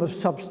dualism of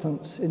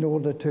substance in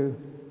order to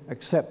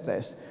accept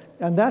this.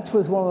 And that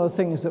was one of the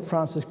things that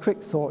Francis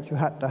Crick thought you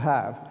had to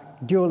have,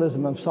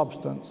 dualism of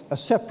substance, a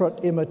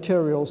separate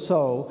immaterial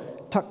soul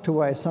tucked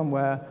away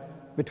somewhere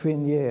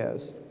between the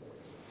ears.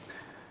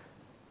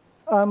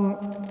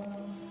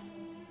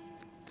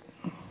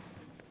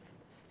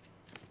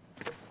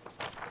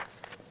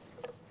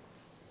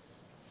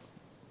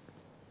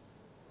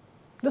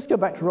 Let's go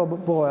back to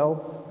Robert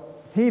Boyle.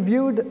 He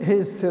viewed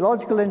his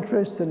theological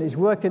interests and his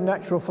work in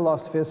natural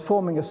philosophy as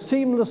forming a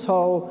seamless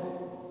whole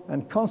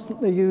and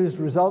constantly used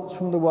results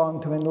from the one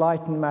to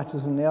enlighten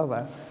matters in the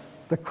other.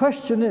 The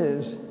question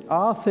is,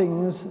 are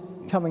things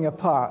coming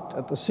apart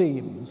at the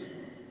seams?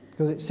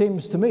 Because it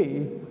seems to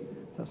me,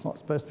 that's not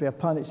supposed to be a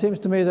pun, it seems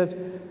to me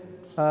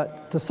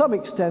that to some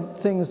extent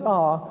things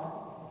are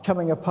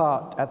coming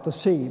apart at the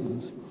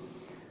seams.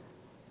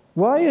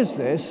 Why is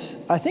this?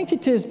 I think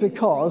it is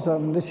because,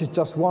 and this is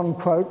just one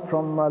quote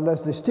from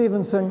Leslie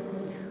Stevenson,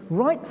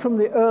 right from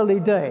the early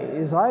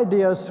days,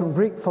 ideas from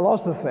Greek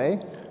philosophy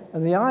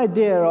and the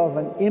idea of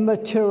an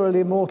immaterial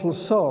immortal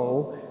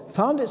soul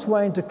found its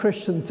way into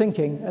Christian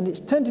thinking, and it's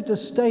tended to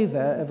stay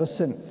there ever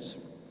since,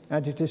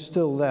 and it is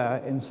still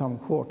there in some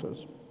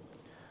quarters.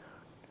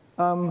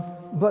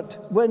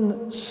 But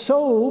when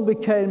soul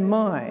became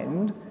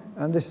mind,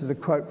 and this is a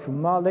quote from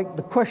Malik,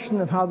 the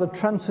question of how the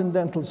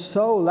transcendental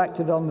soul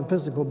acted on the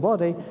physical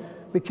body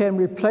became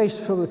replaced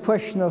for the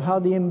question of how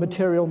the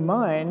immaterial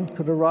mind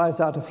could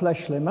arise out of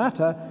fleshly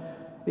matter.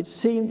 It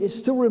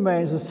still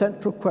remains a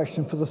central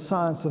question for the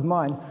science of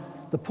mind.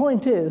 The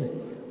point is,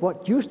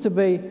 what used to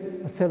be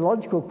a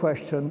theological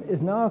question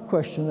is now a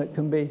question that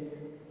can be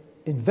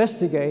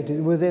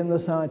investigated within the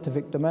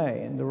scientific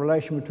domain, the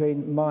relation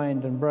between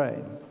mind and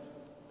brain.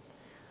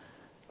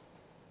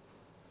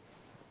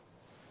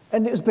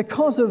 And it was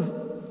because of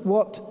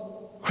what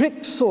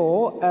Crick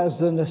saw as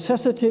the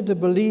necessity to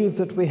believe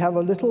that we have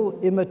a little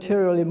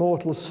immaterial,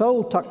 immortal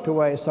soul tucked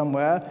away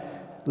somewhere,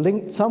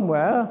 linked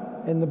somewhere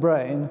in the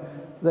brain,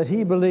 that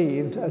he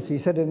believed, as he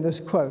said in this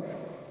quote,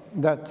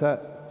 that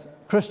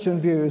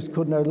Christian views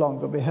could no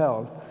longer be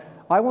held.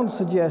 I want to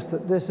suggest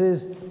that this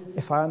is,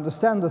 if I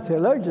understand the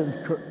theologians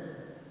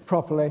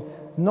properly,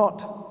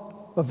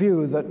 not a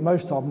view that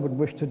most of them would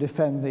wish to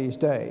defend these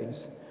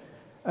days.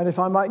 And if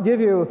I might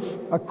give you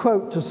a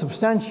quote to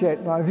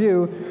substantiate my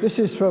view, this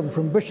is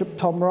from Bishop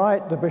Tom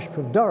Wright, the Bishop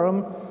of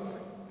Durham,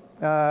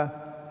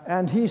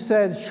 and he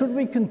said, "Should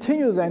we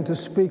continue then to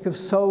speak of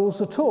souls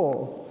at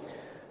all?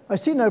 I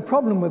see no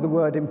problem with the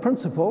word in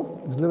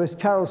principle. As Lewis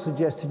Carroll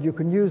suggested, you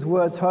can use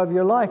words however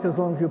you like as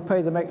long as you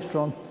pay them extra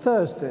on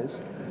Thursdays.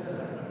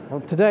 Well,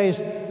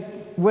 today's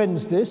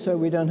Wednesday, so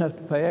we don't have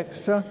to pay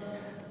extra.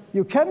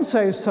 You can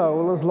say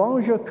soul as long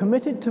as you're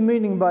committed to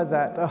meaning by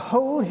that a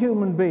whole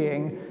human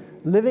being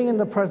living in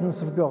the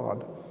presence of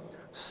God.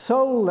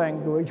 Soul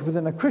language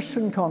within a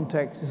Christian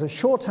context is a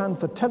shorthand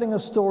for telling a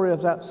story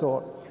of that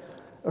sort,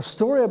 a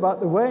story about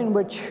the way in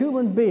which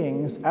human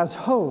beings as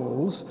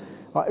wholes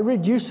are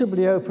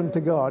irreducibly open to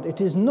God.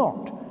 It is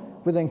not,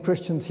 within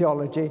Christian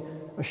theology,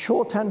 a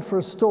shorthand for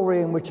a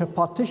story in which a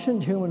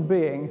partitioned human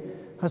being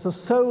has a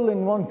soul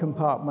in one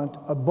compartment,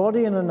 a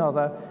body in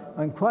another,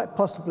 and quite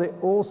possibly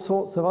all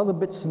sorts of other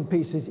bits and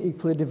pieces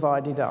equally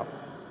divided up.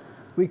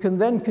 We can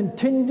then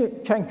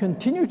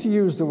continue to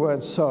use the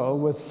word soul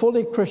with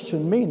fully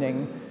Christian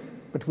meaning,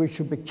 but we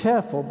should be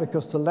careful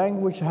because the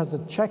language has a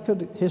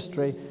checkered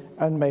history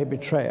and may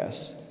betray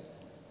us.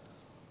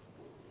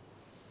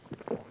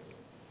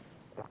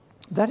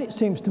 That, it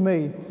seems to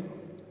me,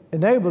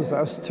 enables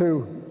us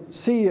to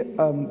see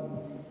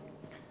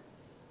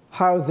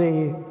how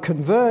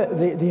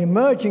the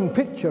emerging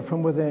picture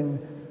from within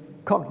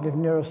cognitive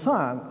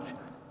neuroscience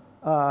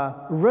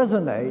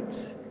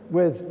resonates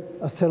with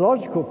a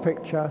theological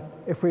picture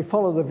if we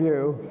follow the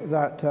view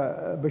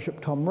that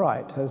Bishop Tom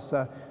Wright has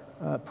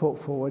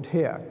put forward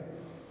here.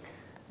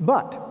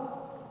 But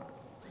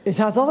it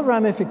has other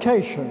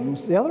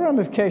ramifications. The other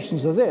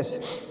ramifications are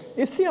this.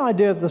 If the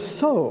idea of the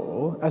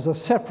soul as a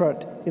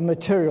separate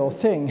immaterial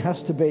thing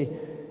has to be,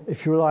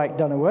 if you like,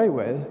 done away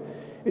with,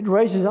 it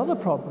raises other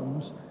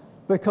problems,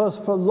 because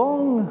for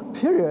long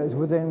periods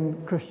within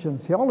Christian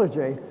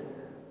theology,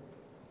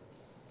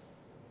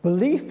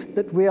 belief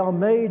that we are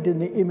made in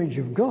the image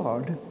of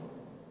God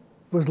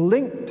was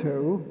linked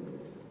to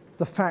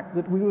the fact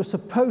that we were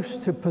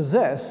supposed to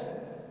possess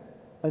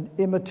an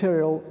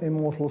immaterial,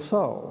 immortal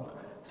soul.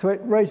 So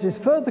it raises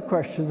further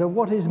questions of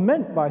what is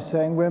meant by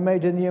saying we're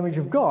made in the image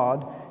of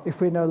God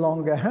if we no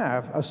longer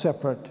have a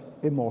separate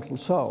immortal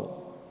soul.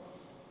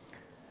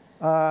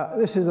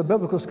 This is a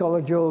biblical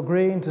scholar, Joel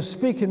Green. To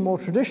speak in more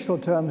traditional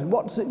terms,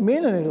 what does it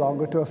mean any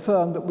longer to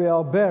affirm that we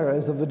are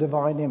bearers of the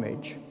divine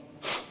image?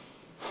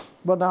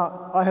 Well,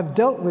 now, I have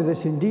dealt with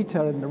this in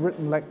detail in the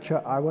written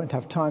lecture. I won't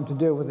have time to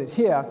deal with it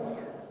here,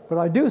 but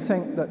I do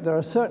think that there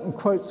are certain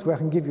quotes where I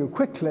can give you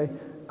quickly.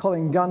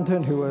 Colin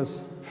Gunton, who was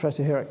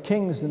professor here at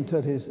King's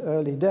until his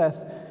early death,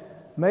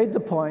 made the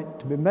point,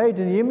 to be made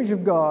in the image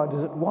of God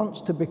is at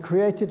once to be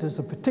created as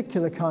a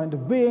particular kind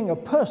of being, a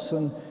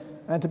person,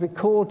 and to be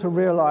called to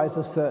realize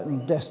a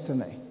certain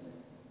destiny,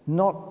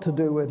 not to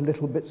do with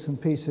little bits and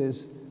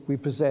pieces we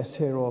possess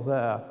here or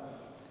there.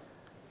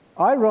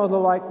 I rather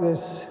like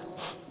this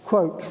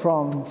quote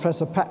from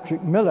Professor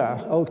Patrick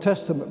Miller, Old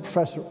Testament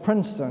professor at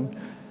Princeton,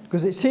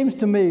 because it seems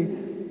to me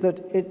that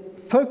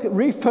it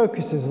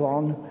refocuses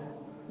on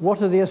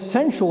what are the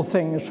essential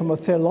things from a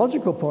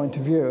theological point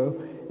of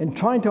view in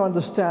trying to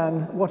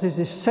understand what is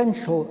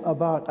essential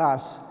about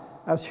us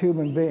as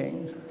human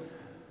beings.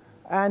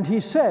 And he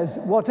says,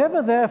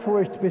 whatever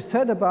therefore is to be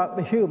said about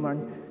the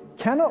human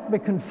cannot be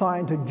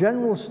confined to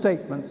general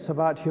statements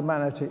about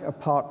humanity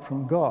apart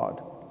from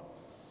God.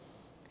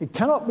 It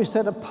cannot be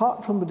said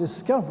apart from the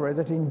discovery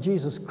that in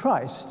Jesus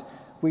Christ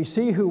we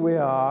see who we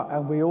are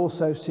and we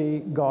also see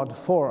God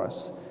for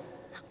us.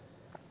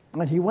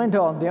 And he went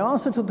on, the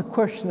answer to the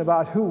question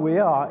about who we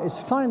are is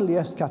finally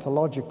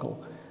eschatological,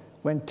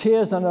 when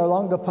tears are no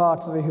longer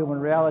part of the human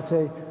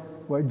reality,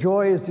 where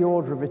joy is the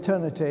order of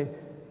eternity,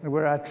 and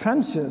where our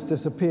transience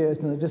disappears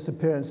in the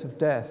disappearance of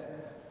death.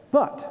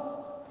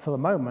 But, for the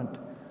moment,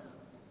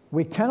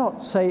 we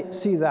cannot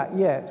see that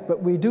yet,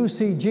 but we do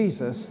see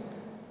Jesus.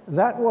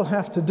 That will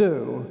have to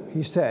do,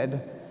 he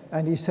said,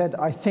 and he said,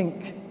 I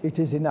think it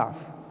is enough.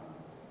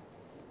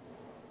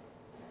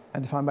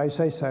 And if I may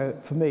say so,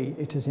 for me,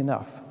 it is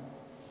enough.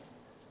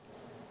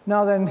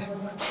 Now then,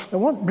 I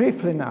want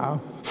briefly now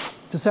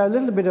to say a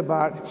little bit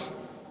about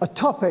a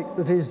topic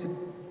that is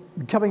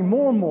becoming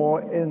more and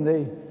more in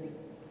the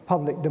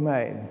public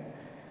domain.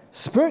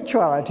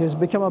 Spirituality has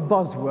become a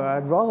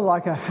buzzword, rather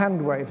like a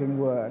hand-waving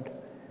word.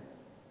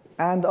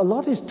 And a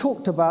lot is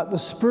talked about the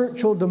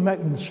spiritual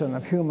dimension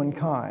of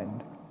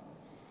humankind.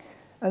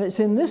 And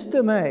it's in this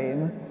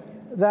domain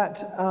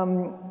that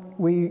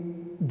we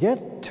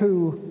get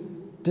to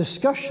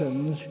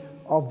discussions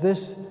of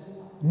this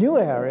new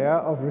area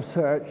of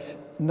research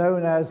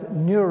known as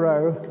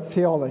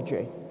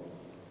neurotheology.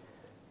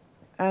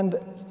 And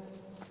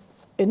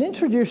in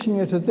introducing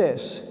you to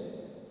this,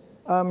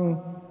 I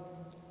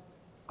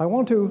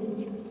want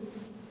to...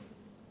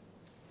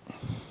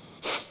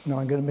 No,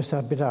 I'm going to miss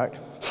that bit out.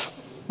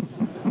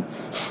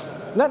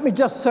 Let me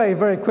just say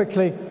very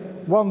quickly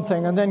one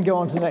thing and then go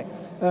on to the next.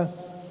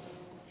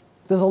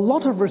 There's a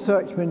lot of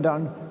research been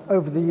done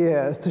over the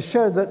years to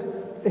show that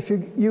if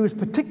you use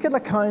particular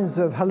kinds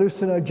of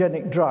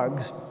hallucinogenic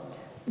drugs,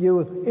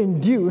 you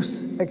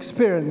induce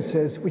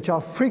experiences which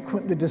are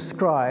frequently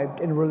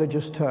described in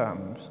religious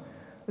terms.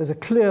 There's a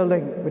clear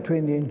link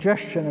between the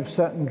ingestion of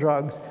certain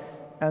drugs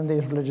and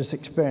these religious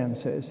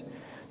experiences.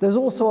 There's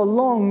also a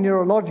long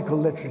neurological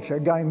literature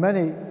going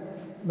many,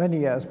 many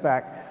years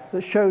back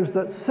that shows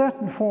that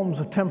certain forms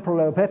of temporal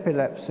lobe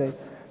epilepsy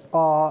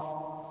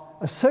are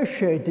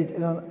associated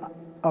in an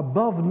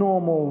above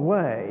normal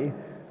way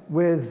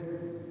with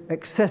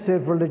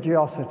excessive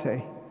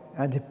religiosity,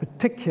 and in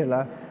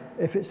particular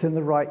if it's in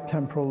the right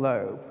temporal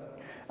lobe.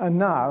 And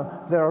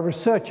now there are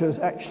researchers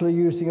actually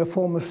using a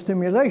form of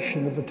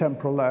stimulation of the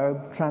temporal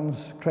lobe,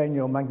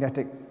 transcranial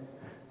magnetic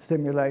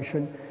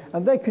stimulation,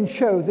 and they can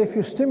show that if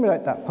you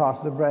stimulate that part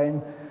of the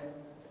brain,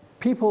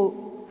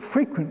 people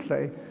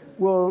frequently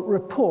will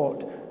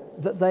report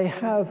that they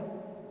have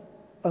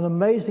an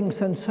amazing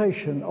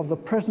sensation of the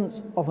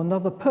presence of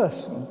another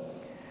person.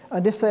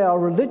 And if they are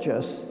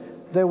religious,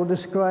 they will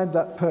describe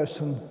that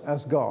person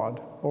as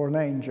God or an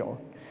angel.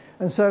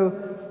 And so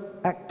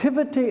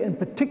activity in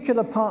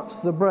particular parts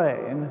of the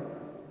brain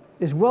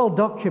is well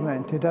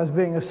documented as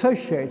being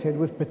associated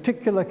with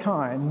particular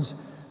kinds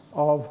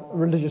of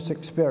religious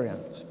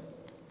experience.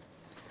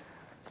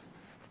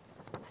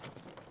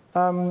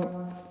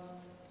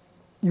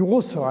 You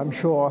also, I'm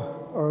sure,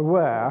 are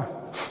aware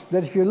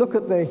that if you look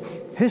at the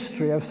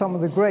history of some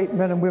of the great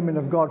men and women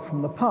of God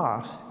from the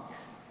past,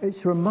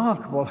 it's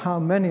remarkable how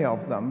many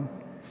of them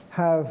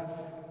have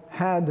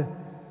had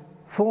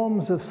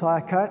forms of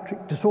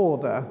psychiatric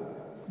disorder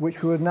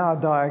which we would now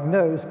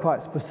diagnose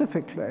quite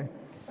specifically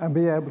and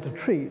be able to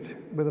treat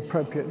with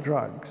appropriate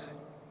drugs.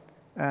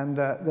 And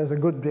there's a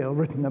good deal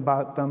written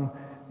about them.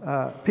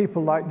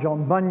 People like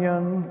John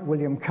Bunyan,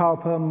 William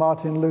Cowper,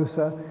 Martin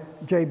Luther,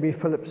 J.B.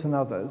 Phillips and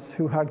others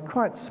who had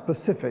quite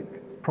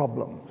specific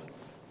problems.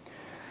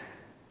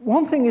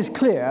 One thing is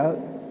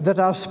clear, that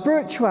our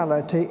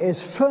spirituality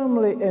is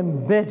firmly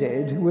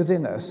embedded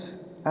within us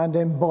and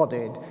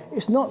embodied.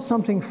 It's not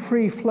something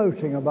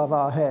free-floating above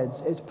our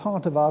heads. It's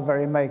part of our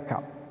very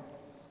makeup.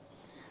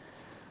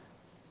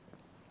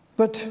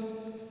 But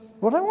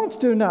what I want to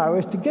do now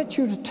is to get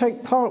you to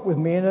take part with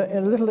me in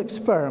a little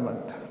experiment.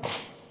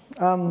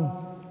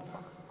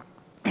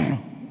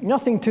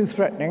 Nothing too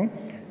threatening.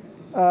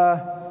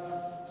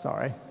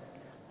 Sorry.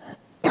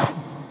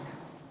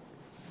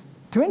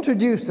 To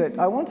introduce it,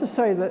 I want to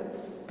say that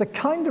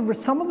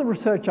some of the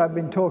research I've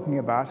been talking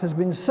about has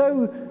been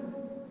so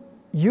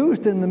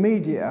used in the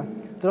media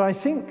that I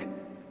think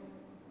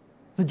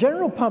the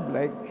general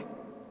public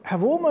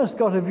have almost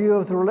got a view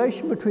of the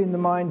relation between the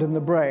mind and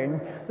the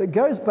brain that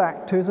goes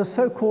back to the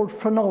so-called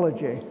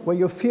phrenology, where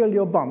you feel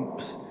your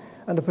bumps,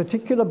 and a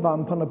particular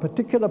bump on a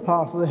particular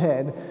part of the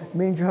head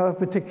means you have a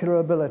particular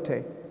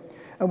ability.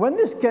 And when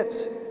this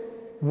gets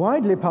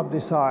widely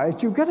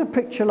publicized, you get a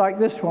picture like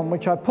this one,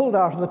 which I pulled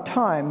out of the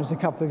Times a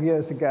couple of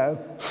years ago,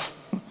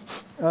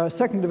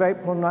 2nd of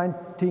April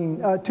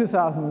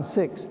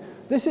 2006.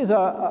 This is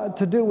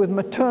to do with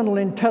maternal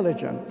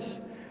intelligence,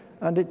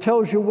 and it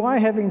tells you why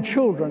having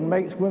children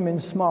makes women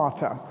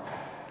smarter.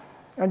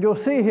 And you'll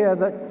see here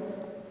that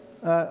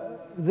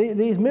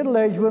these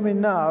middle-aged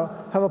women now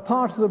have a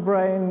part of the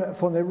brain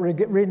for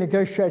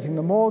renegotiating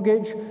the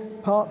mortgage,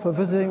 part for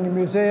visiting the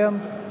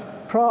museum,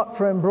 part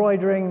for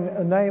embroidering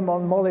a name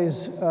on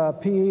Molly's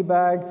PE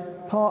bag,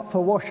 part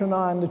for wash and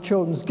iron the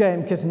children's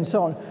game kit, and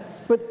so on.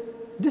 But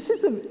this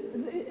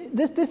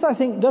I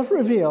think does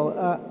reveal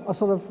a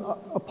sort of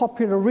a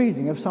popular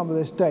reading of some of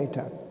this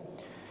data.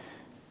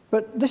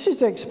 But this is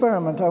the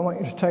experiment I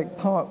want you to take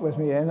part with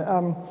me in.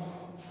 An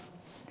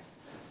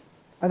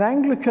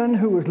Anglican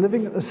who was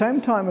living at the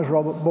same time as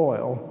Robert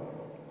Boyle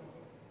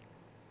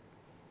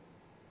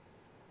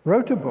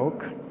wrote a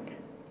book,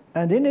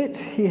 and in it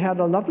he had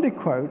a lovely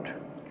quote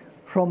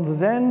from the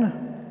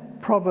then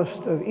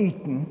Provost of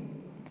Eton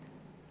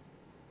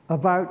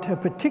about a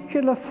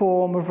particular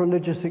form of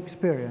religious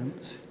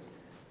experience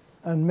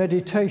and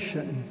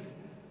meditation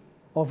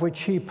of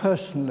which he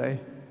personally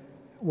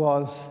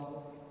was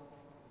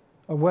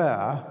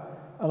aware.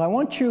 And I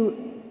want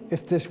you,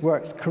 if this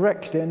works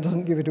correctly and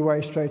doesn't give it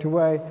away straight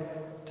away,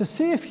 to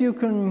see if you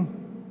can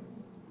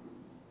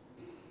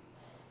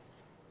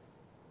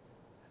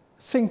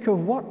think of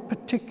what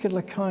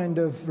particular kind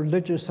of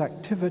religious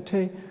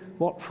activity,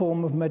 what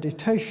form of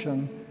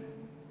meditation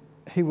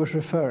he was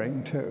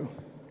referring to.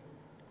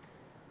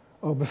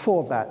 Or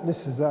before that,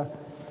 this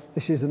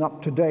is an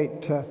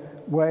up-to-date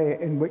way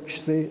in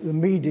which the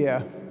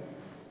media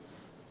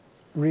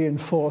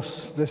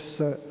reinforce this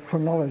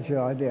phrenology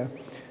idea.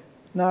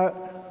 Now,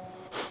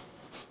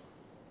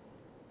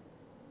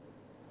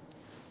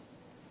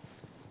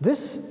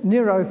 this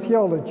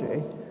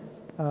neurotheology,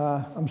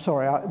 I'm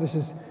sorry, this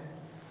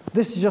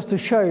is just to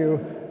show you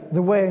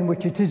the way in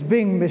which it is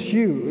being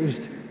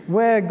misused,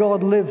 where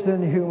God lives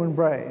in the human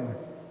brain.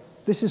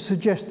 This is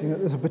suggesting that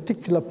there's a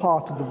particular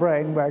part of the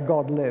brain where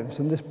God lives,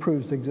 and this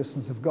proves the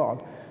existence of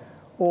God.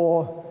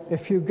 Or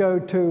if you go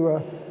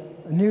to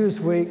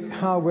Newsweek,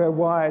 how we're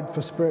wired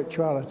for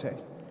spirituality.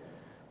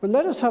 But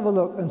let us have a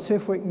look and see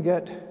if we can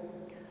get...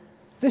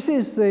 This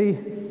is the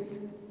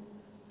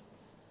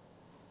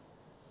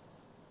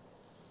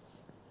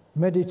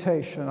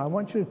meditation. I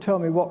want you to tell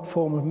me what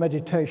form of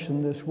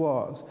meditation this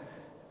was.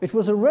 It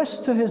was a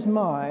rest to his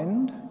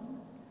mind,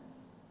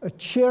 a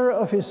cheerer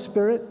of his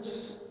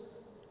spirits,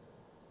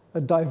 a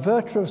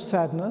diverter of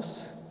sadness,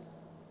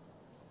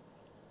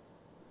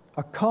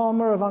 a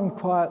calmer of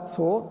unquiet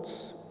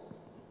thoughts,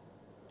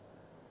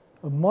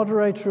 a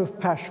moderator of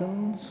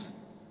passions,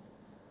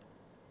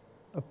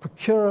 a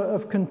procurer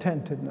of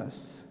contentedness.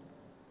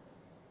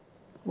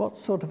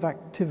 What sort of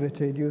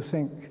activity do you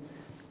think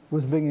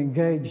was being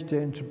engaged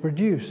in to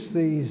produce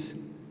these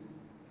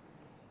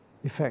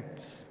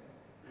effects?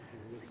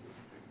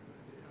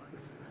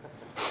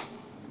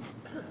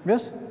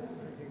 Yes?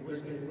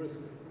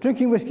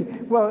 Drinking whiskey.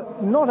 Well,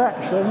 not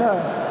actually, no.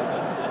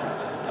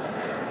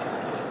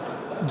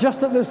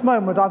 Just at this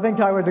moment, I think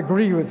I would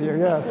agree with you,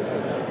 yes.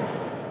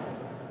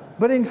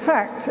 But in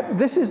fact,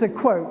 this is a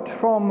quote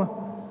from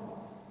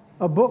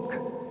a book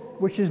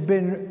which has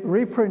been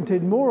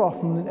reprinted more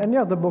often than any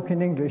other book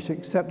in English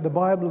except the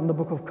Bible and the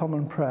Book of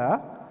Common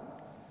Prayer.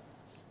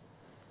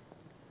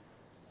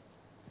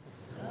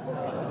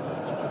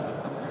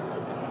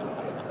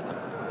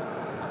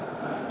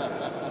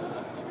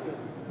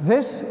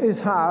 This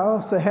is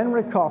how Sir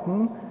Henry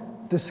Cotton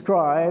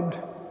described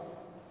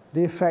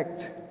the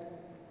effect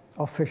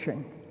of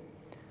fishing.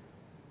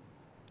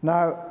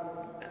 Now,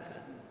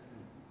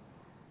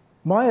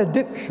 my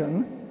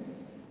addiction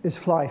is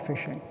fly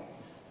fishing.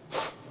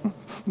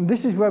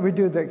 This is where we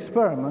do the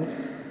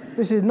experiment.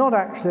 This is not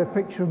actually a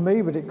picture of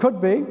me, but it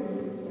could be.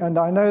 And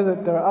I know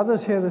that there are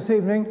others here this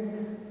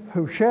evening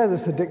who share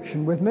this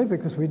addiction with me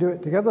because we do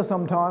it together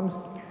sometimes.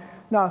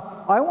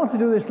 Now, I want to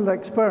do this little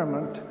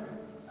experiment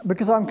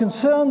because I'm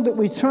concerned that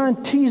we try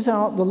and tease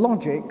out the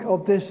logic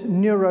of this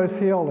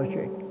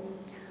neurotheology.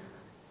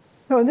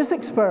 Now, in this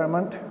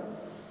experiment,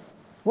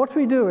 what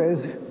we do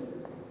is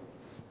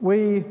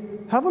we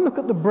have a look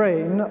at the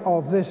brain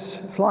of this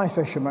fly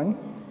fisherman.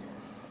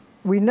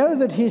 We know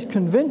that he's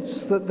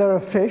convinced that there are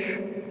fish.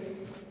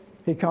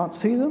 He can't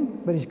see them,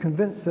 but he's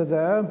convinced they're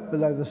there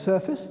below the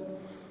surface.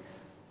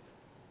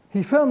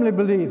 He firmly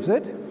believes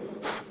it.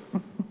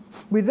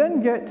 We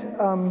then get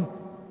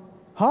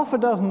half a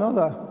dozen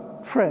other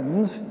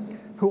friends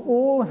who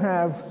all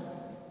have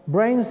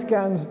brain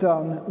scans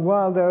done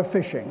while they're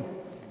fishing.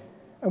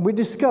 And we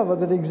discover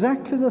that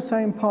exactly the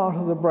same part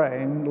of the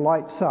brain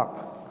lights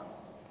up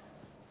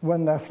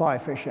when they're fly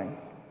fishing.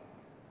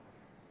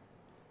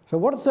 So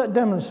what does that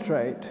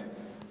demonstrate?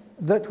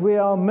 That we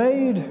are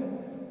made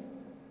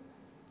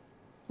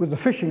with a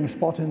fishing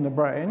spot in the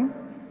brain,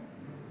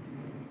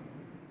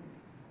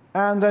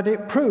 and that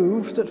it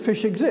proves that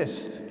fish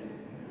exist,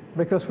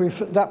 because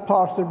that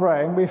part of the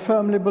brain, we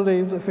firmly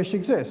believe that fish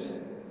exist.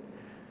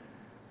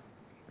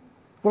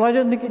 Well, I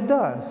don't think it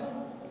does.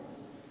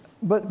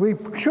 But we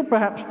should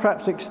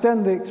perhaps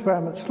extend the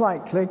experiment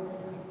slightly.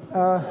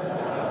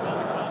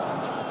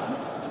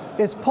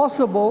 It's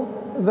possible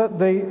that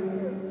the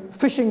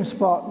fishing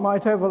spot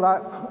might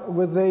overlap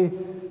with the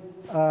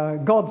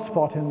God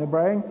spot in the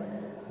brain,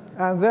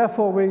 and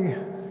therefore we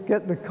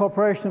get the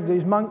cooperation of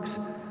these monks,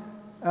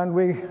 and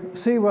we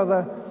see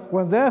whether,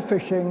 when they're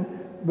fishing,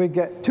 we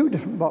get two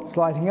different spots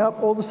lighting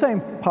up or the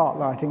same part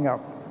lighting up.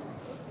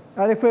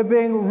 And if we're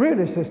being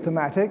really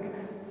systematic,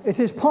 it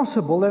is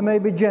possible there may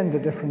be gender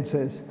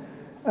differences,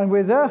 and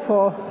we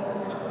therefore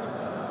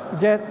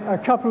get a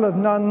couple of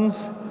nuns,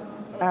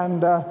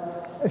 and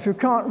if you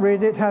can't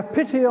read it, have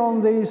pity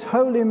on these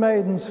holy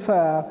maidens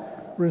fair,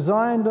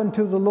 resigned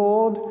unto the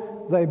Lord,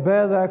 they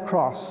bear their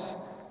cross,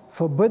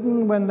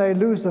 forbidden when they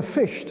lose a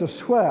fish to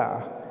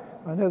swear,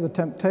 I know the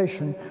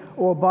temptation,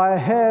 or by a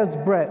hair's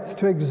breadth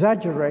to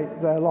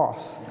exaggerate their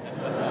loss.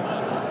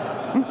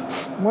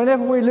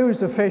 Whenever we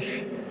lose a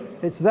fish,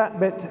 it's that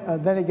bit,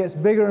 and then it gets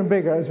bigger and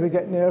bigger as we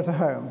get nearer to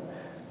home.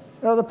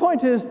 Now, the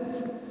point is,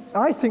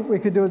 I think we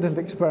could do a little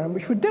experiment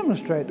which would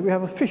demonstrate that we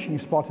have a fishing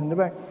spot in the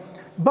brain.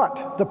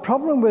 But the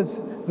problem with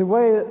the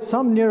way that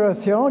some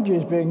neurotheology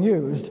is being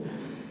used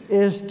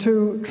is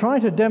to try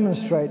to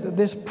demonstrate that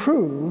this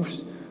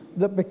proves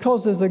that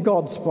because there's a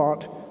God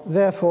spot,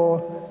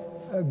 therefore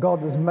God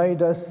has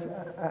made us,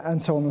 and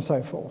so on and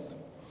so forth.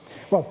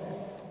 Well,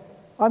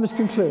 I must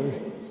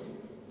conclude.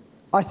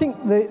 I think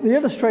the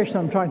illustration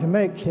I'm trying to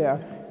make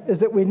here is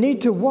that we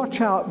need to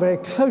watch out very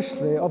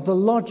closely of the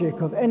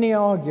logic of any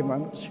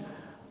arguments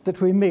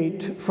that we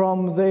meet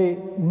from the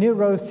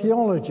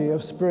neurotheology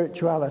of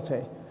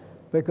spirituality,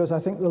 because I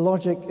think the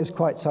logic is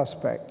quite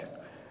suspect.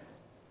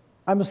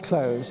 I must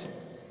close.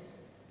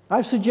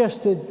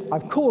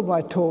 I've called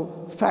my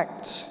talk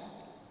Facts,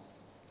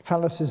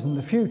 Fallacies in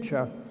the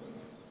Future.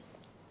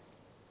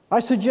 I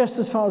suggest,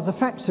 as far as the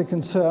facts are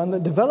concerned,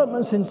 that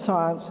developments in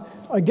science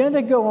are going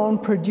to go on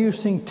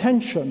producing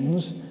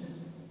tensions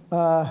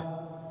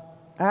I'll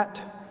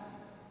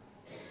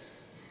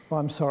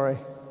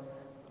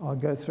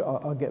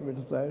get rid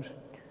of those.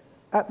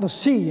 At the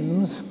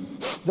seams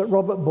that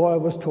Robert Boyle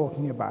was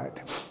talking about.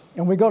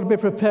 And we've got to be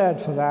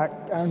prepared for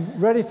that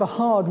and ready for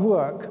hard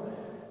work.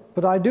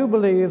 But I do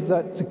believe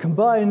that the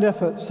combined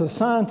efforts of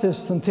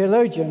scientists and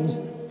theologians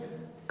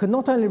can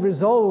not only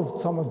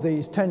resolve some of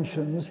these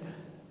tensions,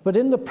 but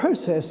in the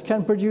process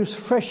can produce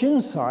fresh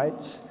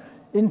insights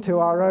into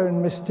our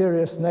own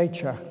mysterious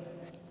nature.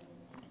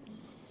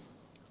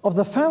 Of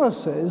the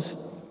fallacies,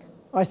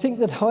 I think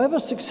that however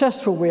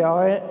successful we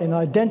are in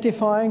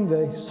identifying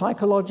the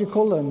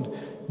psychological and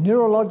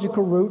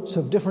neurological roots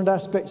of different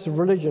aspects of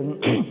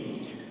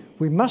religion,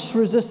 we must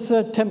resist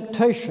the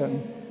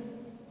temptation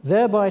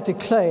thereby to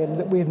claim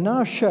that we've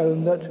now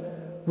shown that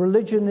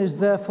religion is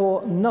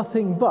therefore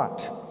nothing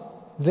but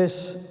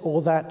this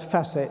or that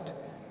facet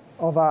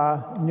of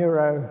our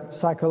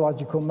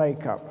neuropsychological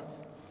makeup.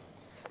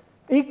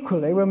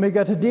 Equally, when we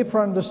get a deeper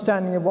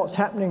understanding of what's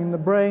happening in the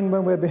brain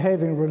when we're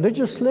behaving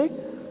religiously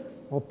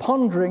or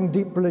pondering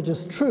deep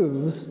religious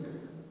truths,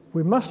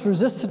 we must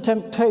resist the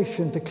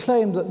temptation to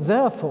claim that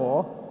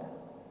therefore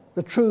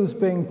the truths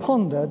being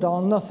pondered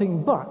are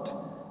nothing but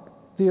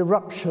the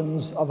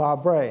eruptions of our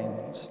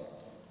brains.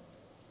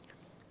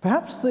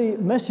 Perhaps the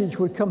message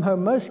would come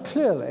home most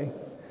clearly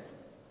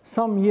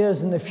some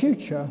years in the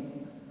future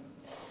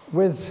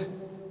with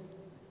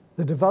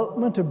the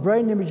development of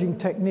brain imaging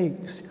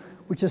techniques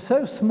which are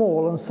so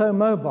small and so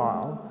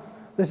mobile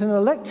that in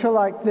a lecture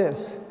like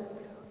this,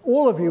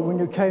 all of you, when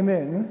you came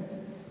in,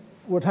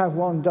 would have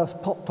one just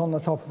popped on the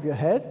top of your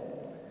head.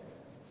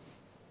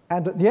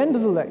 And at the end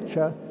of the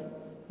lecture,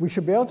 we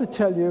should be able to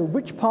tell you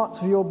which parts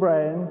of your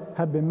brain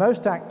have been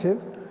most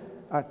active,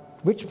 at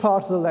which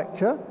part of the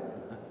lecture,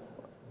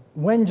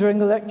 when during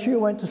the lecture you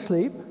went to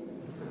sleep,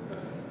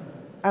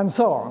 and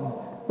so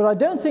on. But I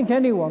don't think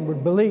anyone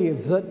would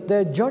believe that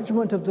their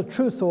judgment of the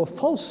truth or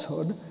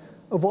falsehood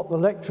of what the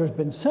lecturer has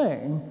been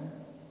saying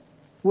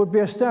would be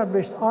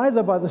established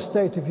either by the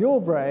state of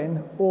your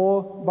brain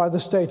or by the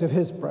state of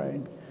his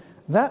brain.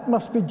 That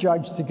must be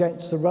judged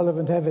against the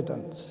relevant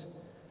evidence.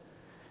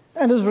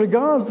 And as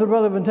regards the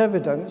relevant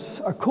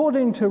evidence,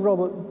 according to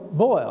Robert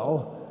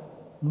Boyle,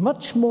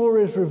 much more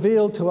is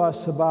revealed to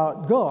us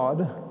about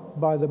God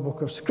by the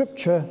book of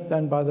Scripture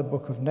than by the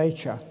book of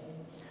nature.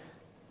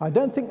 I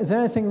don't think there's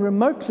anything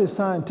remotely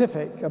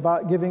scientific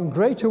about giving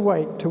greater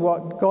weight to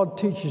what God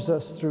teaches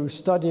us through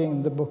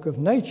studying the book of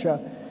nature,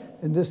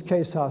 in this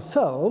case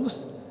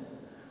ourselves.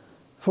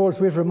 For as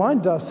we've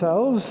reminded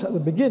ourselves at the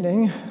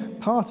beginning,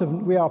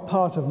 we are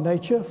part of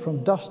nature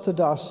from dust to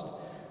dust,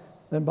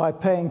 than by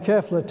paying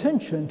careful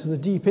attention to the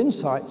deep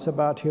insights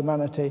about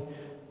humanity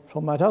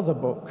from that other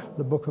book,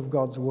 the book of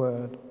God's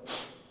Word.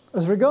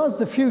 As regards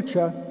the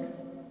future,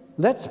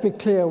 let's be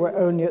clear we're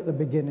only at the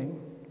beginning.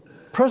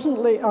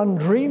 Presently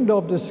undreamed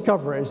of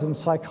discoveries in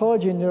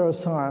psychology and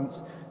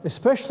neuroscience,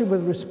 especially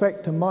with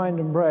respect to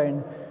mind and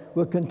brain,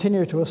 will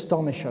continue to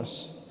astonish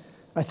us.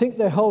 I think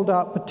they hold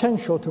out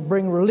potential to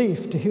bring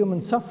relief to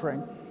human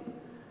suffering.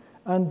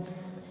 And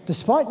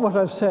despite what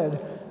I've said,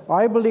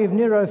 I believe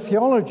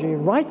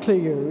neurotheology,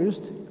 rightly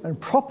used and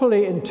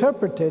properly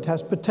interpreted,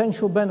 has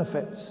potential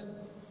benefits.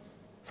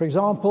 For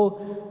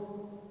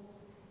example,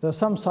 there are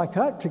some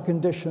psychiatric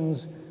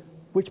conditions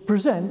which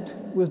present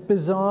with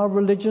bizarre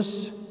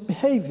religious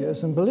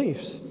behaviors and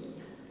beliefs.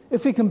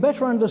 If we can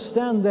better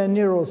understand their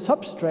neural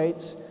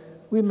substrates,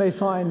 we may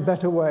find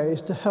better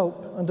ways to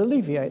help and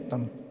alleviate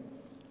them.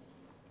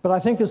 But I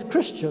think as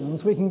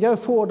Christians, we can go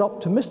forward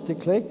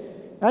optimistically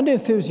and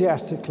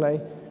enthusiastically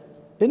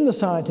in the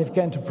scientific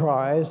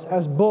enterprise,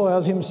 as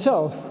Boyle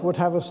himself would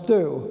have us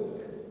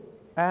do,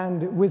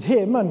 and with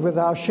him and with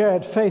our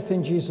shared faith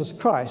in Jesus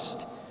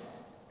Christ,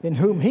 in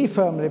whom he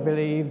firmly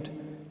believed,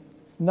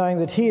 knowing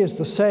that he is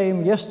the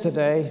same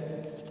yesterday,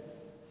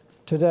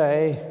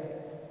 today,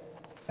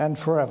 and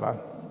forever.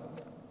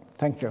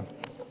 Thank you.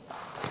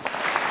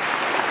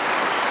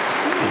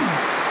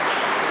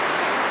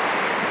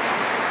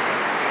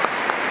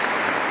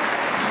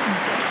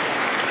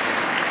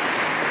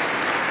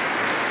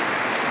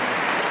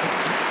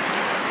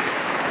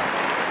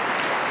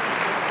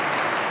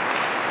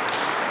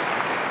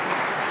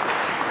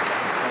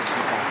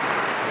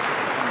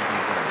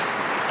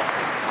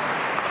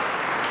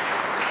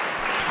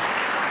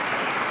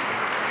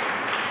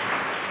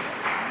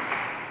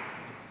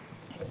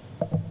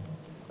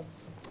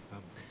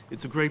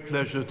 It's a great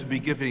pleasure to be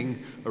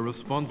giving a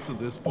response to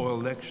this Boyle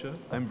lecture.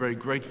 I'm very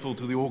grateful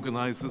to the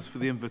organizers for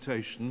the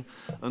invitation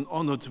and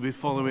honored to be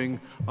following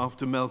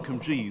after Malcolm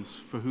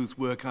Jeeves, for whose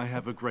work I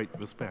have a great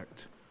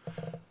respect.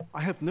 I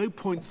have no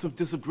points of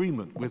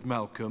disagreement with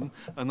Malcolm,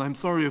 and I'm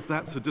sorry if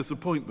that's a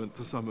disappointment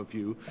to some of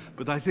you,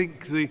 but I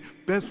think the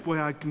best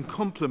way I can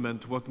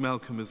compliment what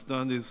Malcolm has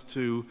done is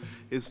to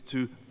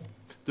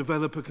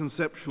develop a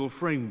conceptual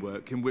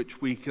framework in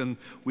which we can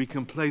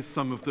place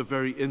some of the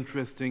very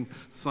interesting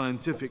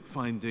scientific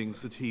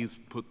findings that he's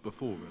put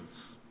before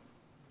us.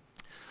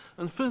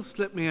 And first,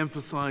 let me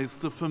emphasize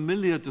the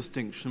familiar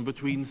distinction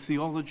between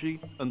theology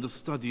and the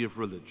study of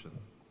religion.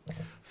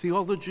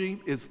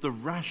 Theology is the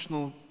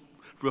rational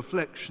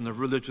reflection of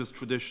religious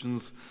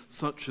traditions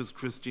such as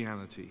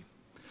Christianity,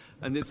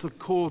 and it's a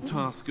core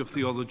task of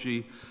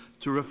theology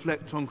to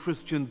reflect on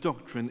Christian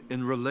doctrine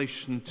in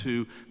relation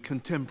to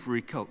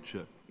contemporary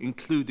culture,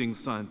 including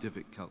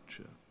scientific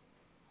culture.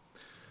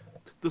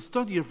 The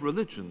study of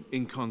religion,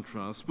 in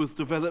contrast, was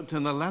developed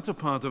in the latter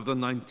part of the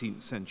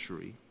 19th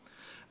century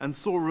and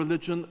saw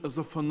religion as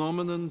a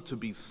phenomenon to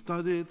be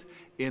studied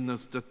in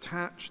as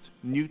detached,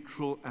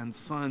 neutral, and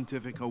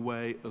scientific a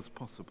way as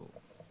possible.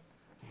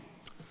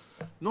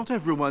 Not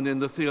everyone in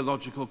the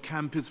theological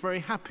camp is very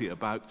happy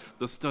about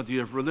the study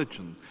of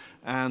religion,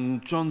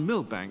 and John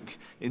Milbank,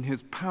 in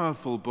his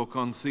powerful book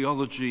on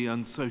theology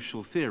and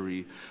social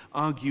theory,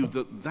 argued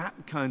that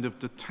that kind of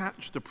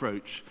detached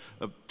approach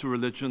to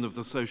religion of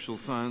the social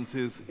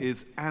sciences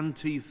is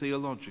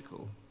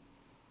anti-theological.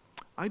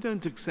 I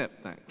don't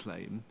accept that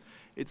claim.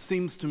 It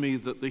seems to me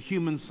that the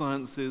human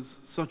sciences,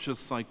 such as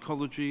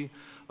psychology,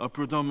 are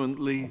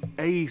predominantly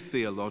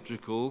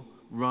atheological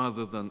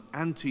rather than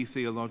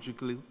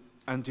anti-theological,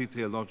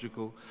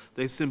 anti-theological.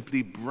 They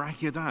simply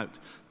bracket out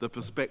the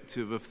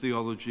perspective of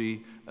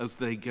theology as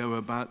they go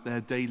about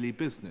their daily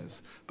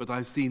business. But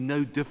I see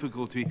no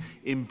difficulty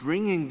in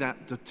bringing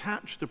that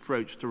detached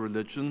approach to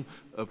religion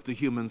of the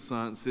human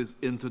sciences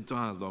into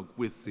dialogue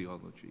with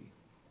theology.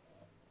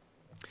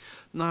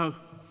 Now,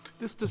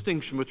 this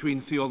distinction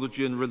between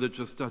theology and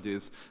religious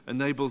studies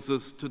enables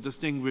us to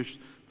distinguish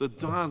the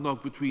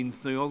dialogue between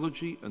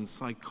theology and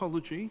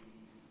psychology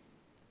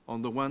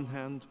on the one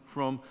hand,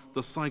 from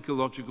the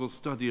psychological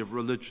study of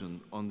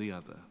religion on the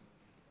other.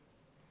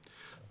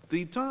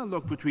 The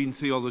dialogue between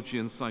theology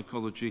and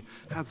psychology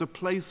has a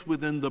place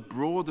within the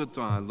broader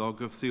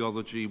dialogue of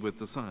theology with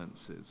the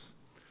sciences.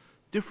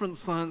 Different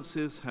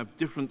sciences have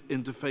different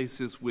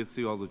interfaces with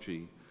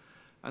theology,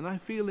 and I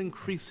feel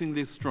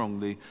increasingly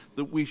strongly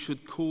that we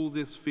should call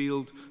this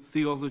field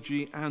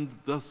theology and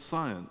the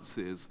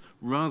sciences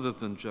rather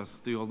than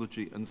just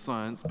theology and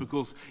science,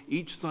 because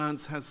each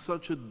science has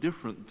such a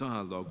different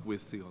dialogue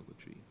with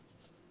theology.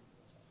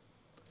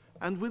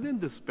 And within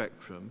this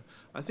spectrum,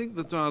 I think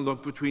the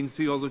dialogue between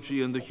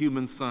theology and the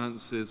human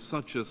sciences,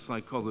 such as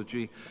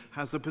psychology,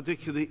 has a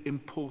particularly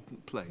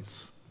important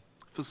place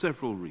for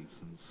several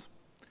reasons.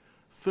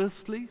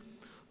 Firstly,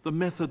 the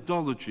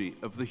methodology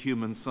of the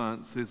human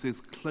sciences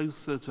is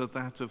closer to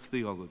that of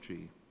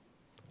theology,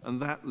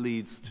 and that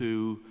leads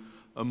to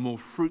a more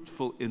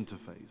fruitful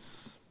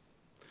interface.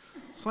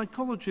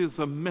 Psychology is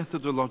a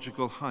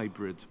methodological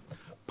hybrid,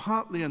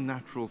 partly a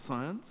natural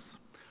science,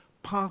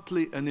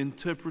 partly an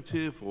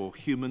interpretive or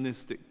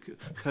humanistic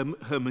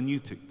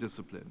hermeneutic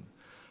discipline,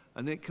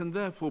 and it can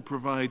therefore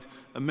provide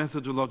a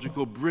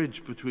methodological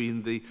bridge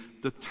between the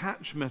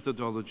detached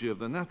methodology of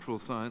the natural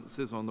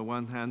sciences on the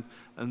one hand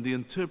and the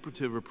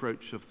interpretive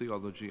approach of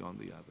theology on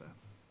the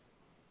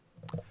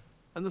other.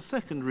 And the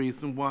second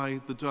reason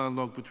why the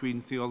dialogue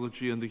between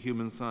theology and the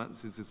human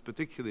sciences is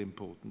particularly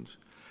important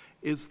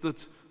is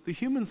that the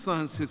human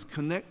sciences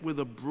connect with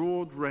a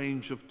broad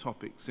range of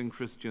topics in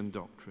Christian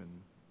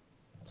doctrine.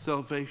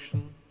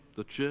 Salvation,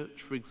 the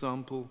church, for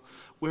example,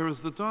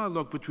 whereas the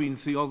dialogue between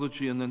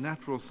theology and the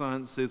natural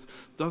sciences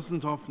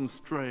doesn't often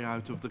stray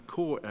out of the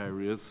core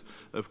areas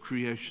of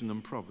creation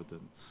and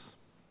providence.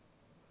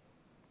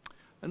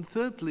 And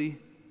thirdly,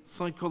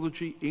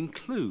 psychology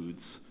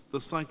includes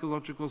the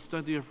psychological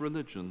study of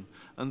religion,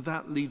 and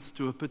that leads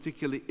to a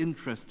particularly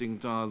interesting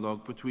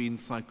dialogue between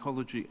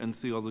psychology and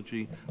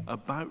theology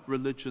about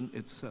religion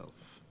itself.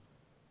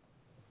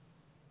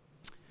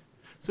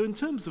 So in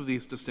terms of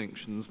these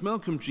distinctions,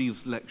 Malcolm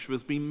Jeeves' lecture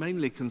has been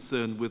mainly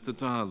concerned with the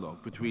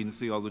dialogue between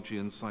theology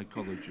and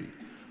psychology,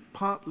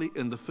 partly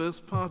in the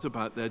first part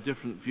about their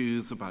different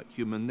views about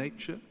human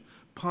nature,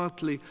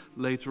 partly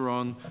later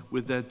on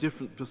with their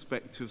different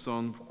perspectives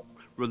on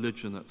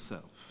religion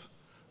itself.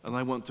 And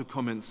I want to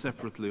comment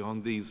separately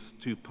on these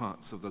two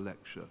parts of the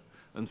lecture,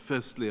 and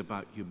firstly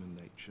about human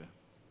nature.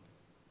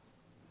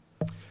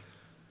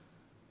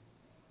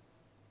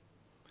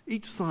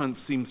 Each science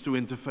seems to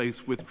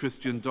interface with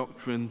Christian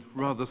doctrine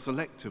rather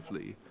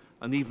selectively,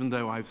 and even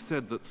though I've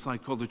said that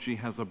psychology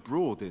has a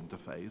broad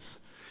interface,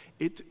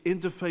 it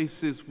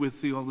interfaces with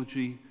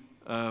theology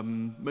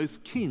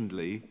most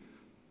keenly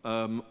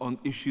on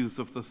issues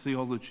of the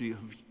theology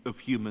of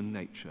human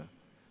nature,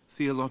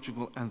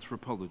 theological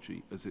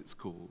anthropology, as it's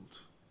called.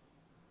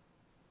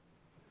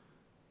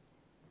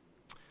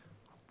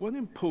 One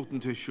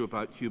important issue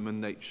about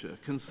human nature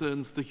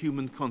concerns the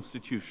human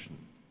constitution,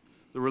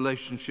 the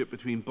relationship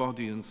between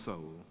body and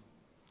soul.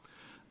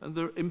 And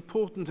there are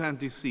important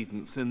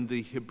antecedents in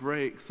the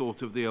Hebraic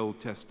thought of the Old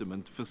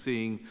Testament for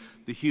seeing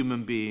the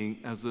human being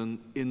as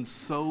an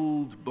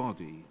ensouled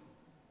body.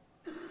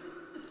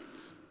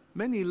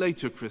 Many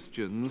later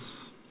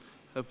Christians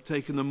have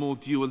taken a more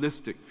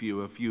dualistic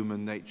view of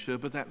human nature,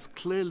 but that's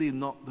clearly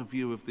not the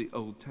view of the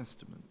Old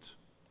Testament.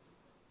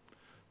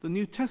 The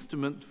New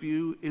Testament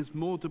view is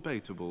more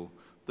debatable,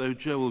 though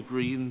Joel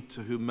Green,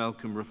 to whom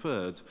Malcolm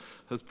referred,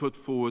 has put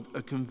forward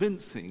a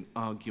convincing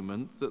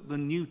argument that the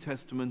New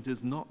Testament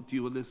is not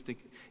dualistic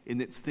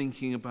in its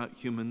thinking about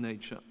human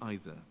nature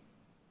either.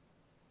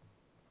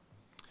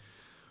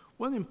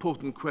 One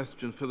important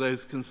question for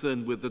those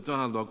concerned with the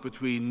dialogue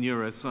between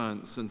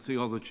neuroscience and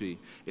theology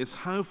is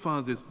how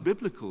far this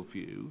biblical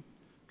view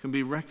can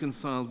be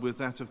reconciled with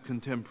that of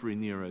contemporary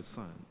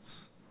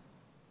neuroscience.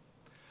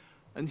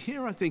 And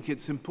here I think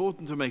it's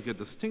important to make a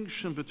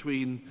distinction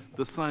between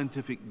the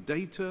scientific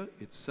data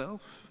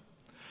itself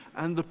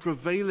and the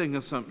prevailing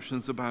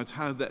assumptions about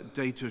how that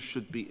data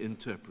should be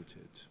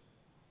interpreted.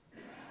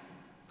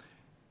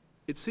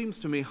 It seems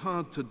to me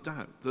hard to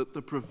doubt that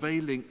the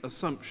prevailing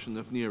assumption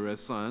of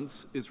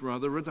neuroscience is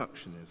rather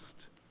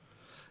reductionist.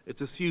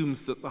 It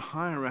assumes that the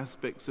higher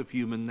aspects of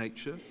human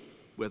nature,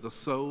 whether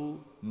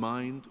soul,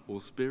 mind,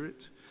 or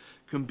spirit,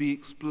 can be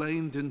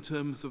explained in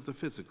terms of the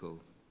physical.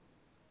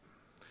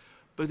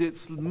 But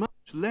it's much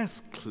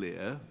less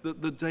clear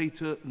that the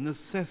data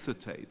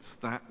necessitates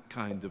that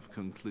kind of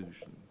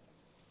conclusion.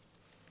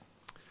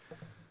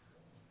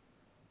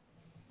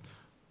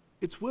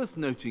 It's worth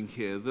noting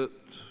here that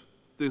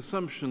the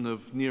assumption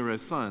of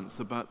neuroscience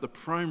about the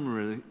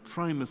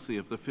primacy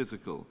of the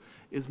physical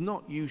is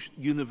not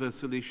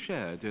universally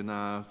shared in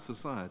our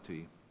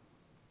society.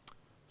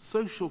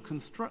 Social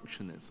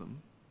constructionism,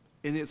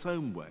 in its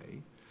own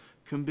way,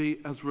 can be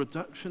as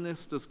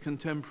reductionist as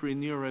contemporary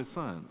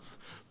neuroscience,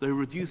 though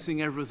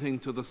reducing everything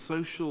to the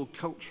social,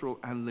 cultural,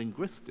 and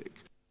linguistic,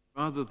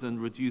 rather than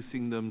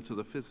reducing them to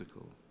the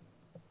physical.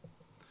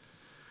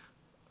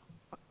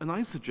 And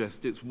I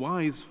suggest it's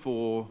wise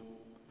for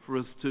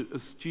us to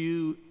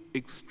eschew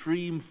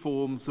extreme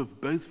forms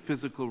of both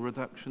physical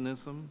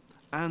reductionism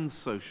and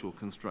social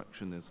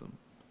constructionism,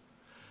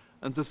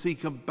 and to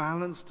seek a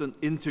balanced and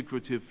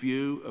integrative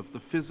view of the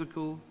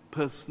physical,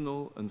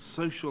 personal, and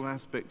social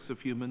aspects of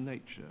human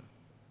nature.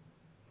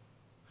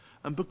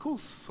 And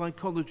because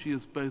psychology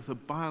is both a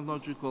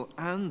biological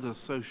and a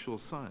social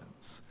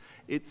science,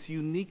 it's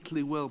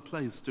uniquely well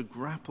placed to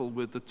grapple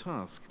with the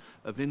task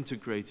of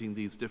integrating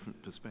these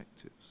different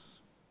perspectives.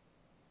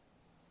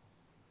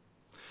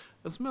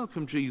 As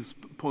Malcolm Jeeves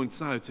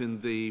points out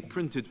in the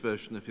printed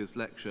version of his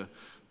lecture,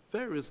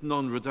 various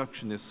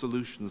non-reductionist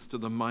solutions to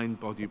the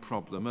mind-body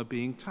problem are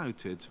being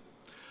touted.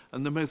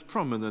 And the most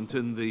prominent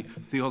in the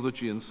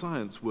theology and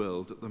science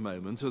world at the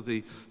moment are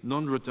the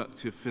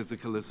non-reductive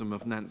physicalism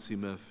of Nancy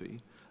Murphy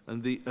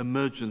and the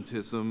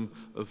emergentism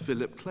of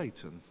Philip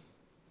Clayton.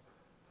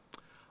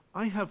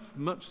 I have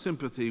much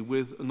sympathy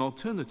with an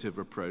alternative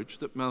approach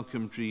that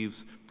Malcolm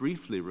Jeeves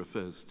briefly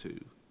refers to,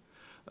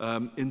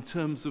 in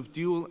terms of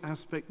dual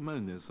aspect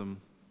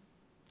monism,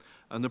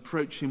 an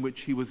approach in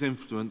which he was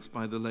influenced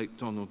by the late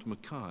Donald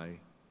Mackay.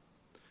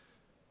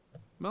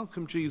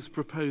 Malcolm Jeeves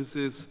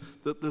proposes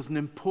that there's an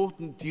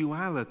important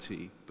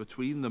duality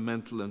between the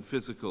mental and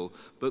physical,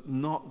 but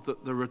not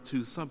that there are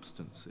two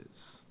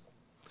substances.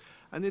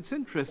 And it's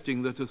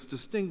interesting that as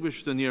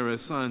distinguished a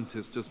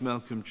neuroscientist as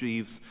Malcolm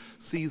Jeeves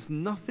sees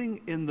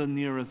nothing in the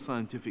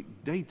neuroscientific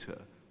data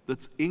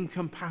that's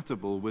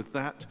incompatible with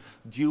that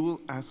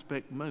dual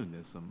aspect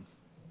monism.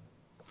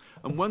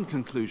 And one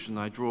conclusion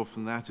I draw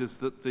from that is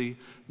that the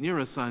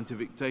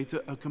neuroscientific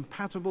data are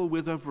compatible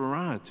with a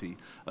variety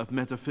of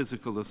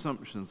metaphysical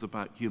assumptions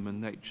about human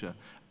nature,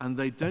 and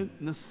they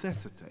don't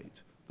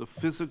necessitate the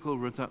physical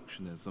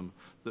reductionism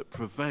that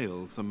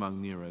prevails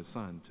among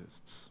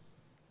neuroscientists.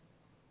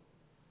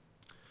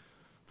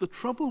 The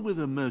trouble with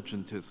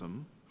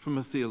emergentism, from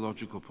a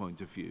theological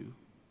point of view,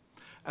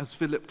 as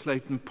Philip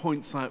Clayton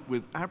points out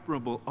with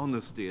admirable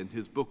honesty in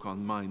his book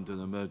on mind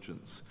and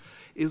emergence,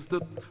 is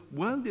that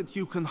while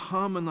you can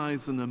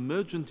harmonize an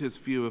emergentist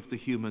view of the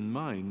human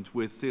mind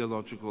with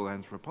theological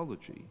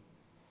anthropology,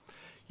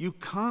 you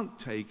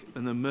can't integrate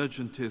an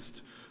emergentist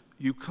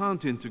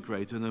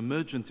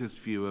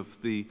view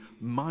of the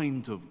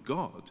mind of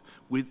God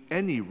with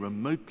any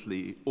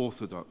remotely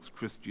orthodox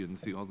Christian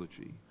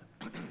theology.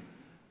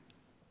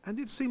 And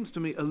it seems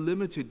to me a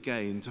limited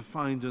gain to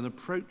find an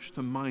approach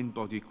to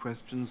mind-body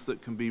questions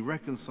that can be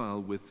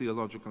reconciled with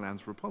theological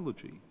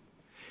anthropology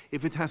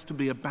if it has to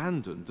be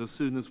abandoned as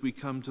soon as we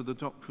come to the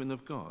doctrine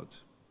of God.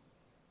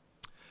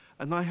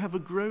 And I have a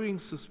growing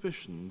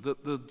suspicion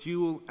that the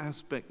dual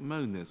aspect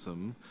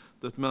monism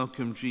that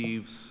Malcolm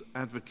Jeeves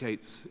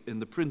advocates in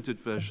the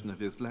printed version of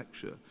his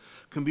lecture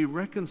can be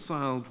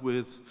reconciled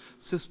with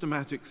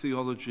systematic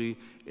theology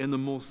in a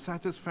more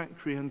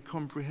satisfactory and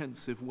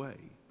comprehensive way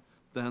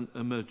than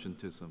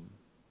emergentism.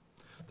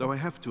 Though I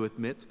have to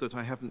admit that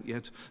I haven't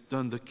yet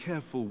done the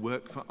careful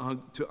work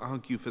to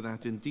argue for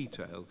that in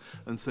detail,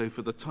 and so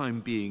for the time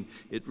being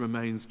it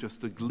remains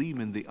just a gleam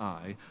in the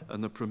eye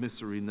and a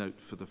promissory note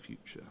for the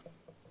future.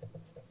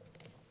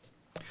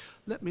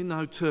 Let me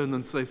now turn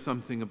and say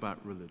something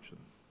about religion.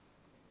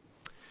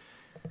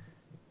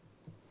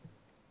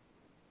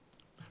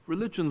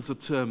 Religion's a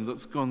term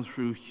that's gone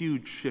through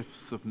huge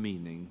shifts of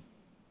meaning,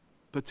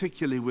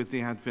 particularly with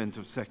the advent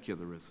of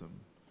secularism.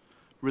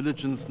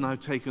 Religion's now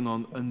taken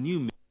on a new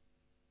meaning,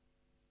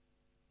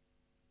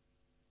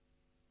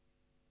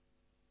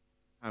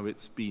 how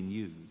it's been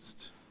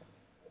used.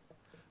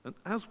 And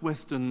as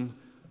Western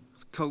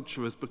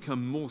culture has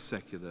become more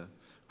secular,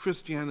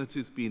 Christianity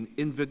has been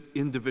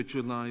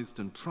individualized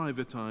and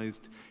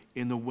privatized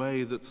in a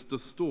way that's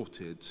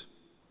distorted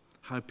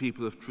how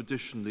people have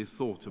traditionally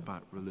thought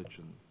about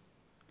religion.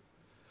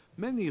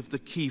 Many of the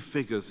key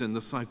figures in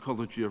the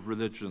psychology of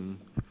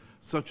religion,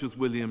 such as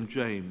William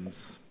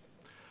James,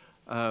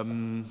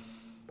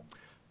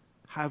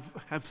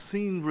 have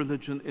seen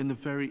religion in a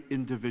very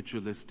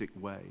individualistic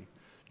way.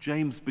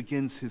 James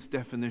begins his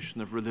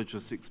definition of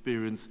religious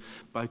experience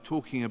by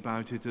talking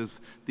about it as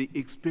the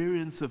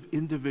experience of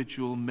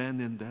individual men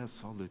in their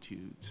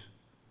solitude.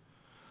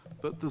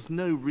 But there's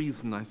no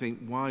reason, I think,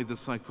 why the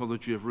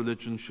psychology of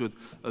religion should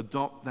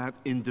adopt that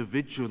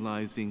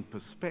individualizing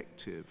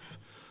perspective.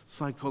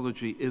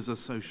 Psychology is a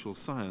social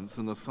science,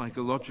 and a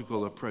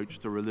psychological approach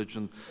to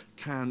religion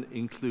can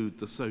include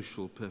the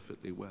social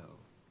perfectly well.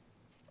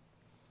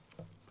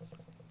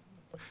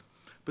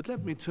 But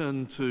let me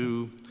turn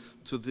to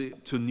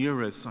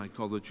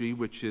neuropsychology,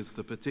 which is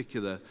the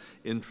particular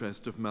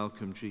interest of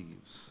Malcolm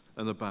Jeeves,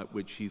 and about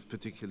which he's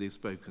particularly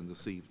spoken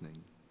this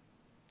evening.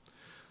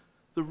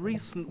 The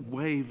recent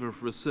wave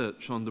of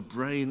research on the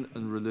brain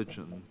and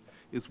religion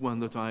is one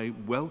that I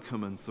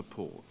welcome and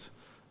support,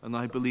 and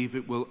I believe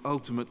it will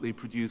ultimately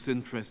produce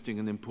interesting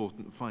and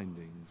important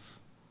findings.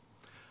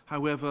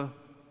 However,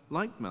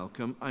 like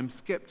Malcolm, I'm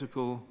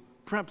skeptical,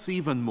 perhaps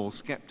even more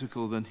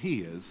skeptical than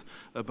he is,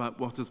 about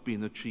what has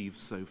been achieved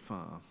so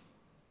far.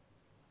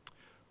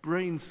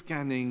 Brain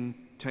scanning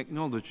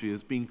technology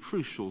has been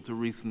crucial to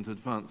recent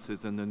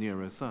advances in the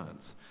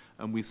neuroscience,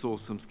 and we saw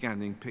some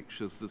scanning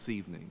pictures this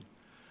evening.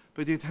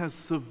 But it has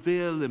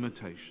severe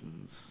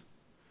limitations.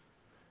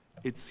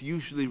 It's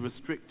usually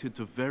restricted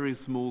to very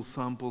small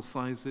sample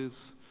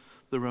sizes.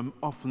 There are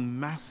often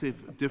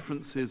massive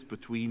differences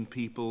between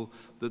people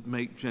that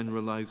make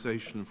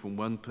generalization from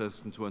one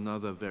person to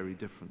another very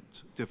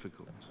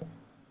difficult.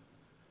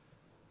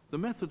 The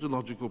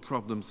methodological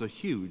problems are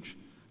huge,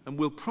 and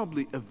we'll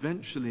probably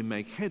eventually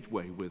make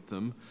headway with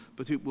them,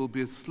 but it will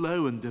be a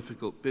slow and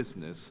difficult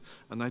business,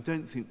 and I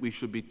don't think we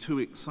should be too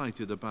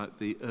excited about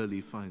the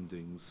early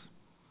findings.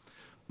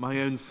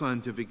 My own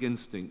scientific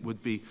instinct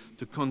would be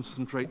to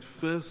concentrate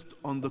first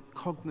on the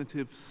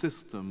cognitive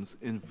systems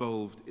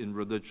involved in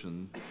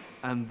religion,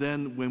 and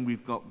then, when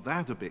we've got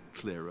that a bit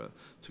clearer,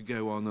 to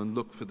go on and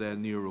look for their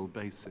neural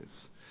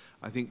basis.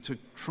 I think to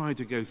try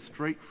to go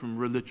straight from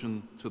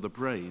religion to the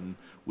brain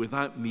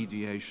without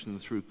mediation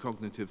through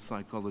cognitive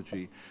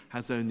psychology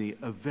has only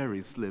a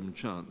very slim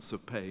chance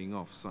of paying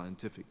off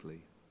scientifically.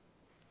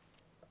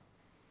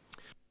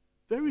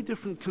 Very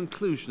different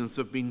conclusions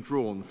have been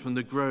drawn from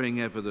the growing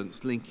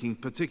evidence linking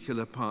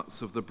particular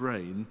parts of the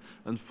brain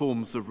and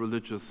forms of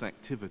religious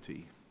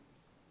activity.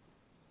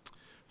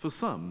 For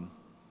some,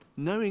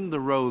 knowing the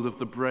role of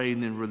the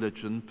brain in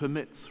religion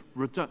permits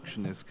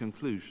reductionist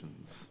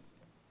conclusions.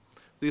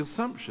 The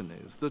assumption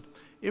is that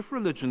if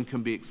religion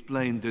can be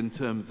explained in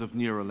terms of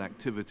neural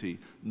activity,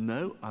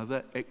 no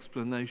other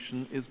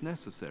explanation is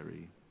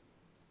necessary.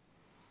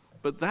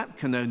 But that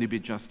can only be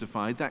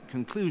justified, that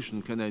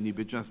conclusion can only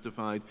be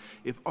justified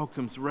if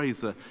Occam's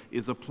razor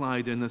is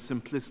applied in a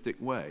simplistic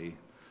way,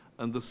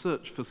 and the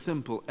search for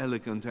simple,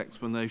 elegant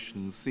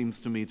explanations seems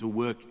to me to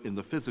work in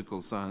the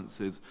physical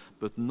sciences,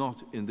 but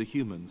not in the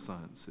human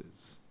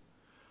sciences.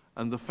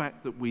 And the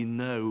fact that we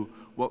know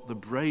what the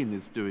brain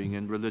is doing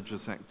in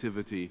religious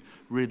activity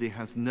really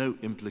has no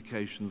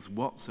implications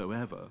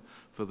whatsoever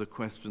for the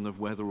question of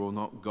whether or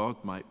not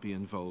God might be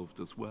involved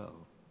as well.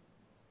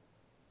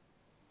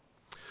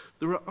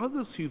 There are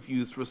others who've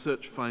used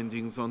research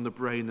findings on the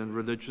brain and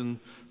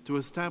religion to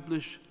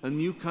establish a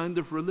new kind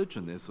of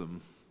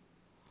religionism.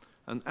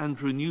 And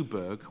Andrew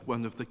Newberg,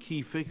 one of the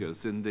key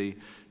figures in the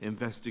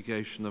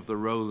investigation of the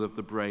role of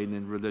the brain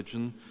in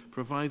religion,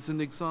 provides an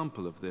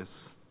example of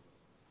this.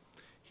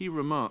 He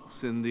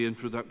remarks in the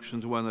introduction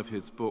to one of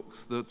his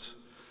books that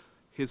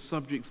his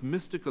subjects'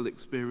 mystical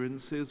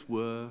experiences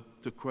were,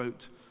 to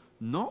quote,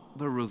 not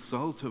the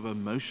result of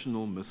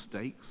emotional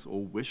mistakes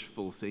or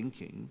wishful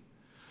thinking,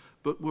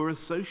 but were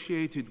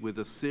associated with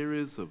a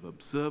series of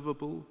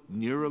observable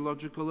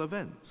neurological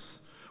events,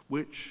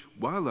 which,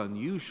 while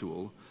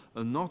unusual,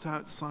 are not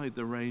outside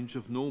the range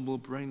of normal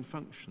brain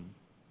function.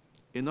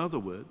 In other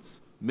words,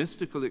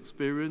 mystical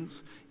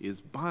experience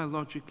is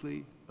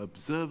biologically,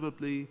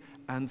 observably,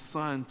 and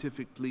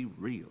scientifically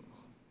real.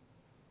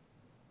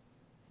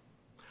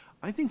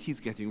 I think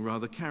he's getting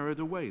rather carried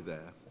away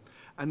there,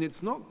 and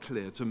it's not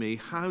clear to me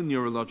how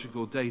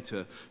neurological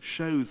data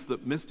shows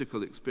that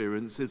mystical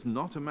experience is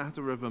not a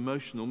matter of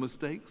emotional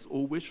mistakes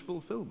or wish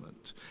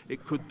fulfillment.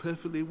 It could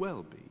perfectly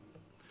well be.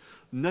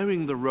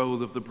 Knowing the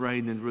role of the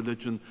brain in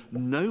religion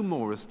no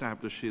more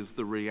establishes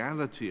the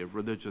reality of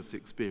religious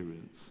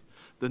experience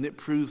than it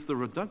proves the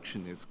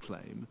reductionist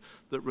claim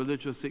that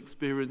religious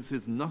experience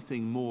is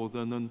nothing more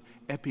than an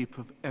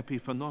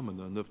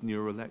epiphenomenon of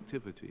neural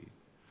activity.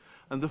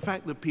 And the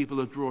fact that people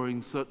are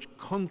drawing such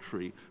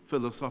contrary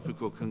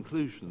philosophical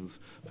conclusions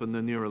from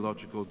the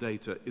neurological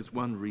data is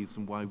one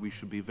reason why we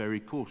should be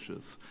very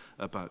cautious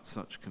about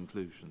such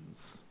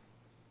conclusions.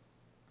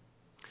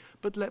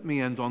 But let me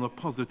end on a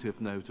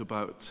positive note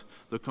about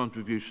the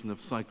contribution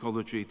of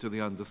psychology to the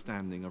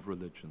understanding of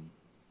religion.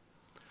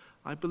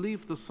 I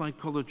believe the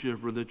psychology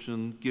of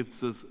religion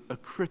gives us a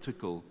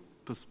critical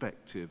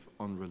perspective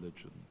on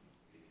religion.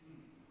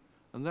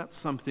 And that's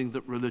something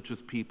that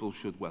religious people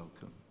should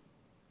welcome.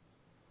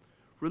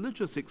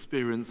 Religious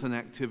experience and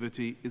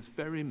activity is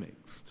very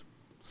mixed.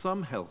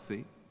 Some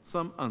healthy,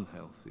 some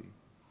unhealthy.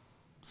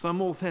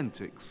 Some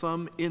authentic,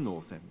 some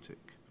inauthentic.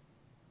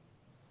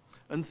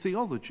 And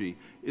theology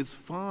is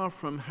far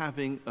from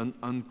having an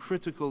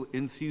uncritical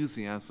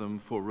enthusiasm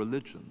for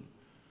religion.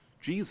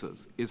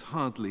 Jesus is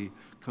hardly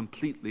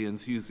completely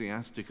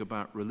enthusiastic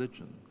about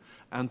religion,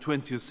 and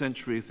 20th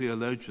century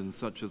theologians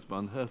such as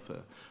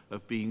Bonhoeffer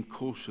have been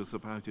cautious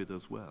about it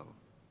as well.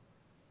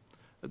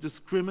 A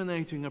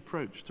discriminating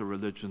approach to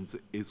religions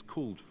is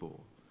called for,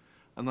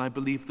 and I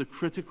believe the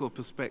critical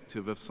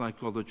perspective of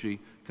psychology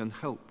can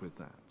help with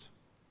that.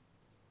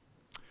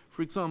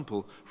 For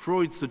example,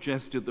 Freud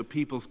suggested that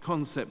people's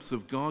concepts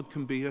of God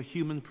can be a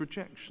human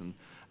projection,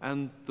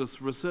 and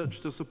there's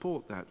research to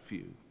support that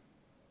view.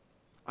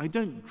 I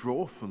don't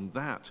draw from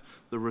that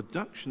the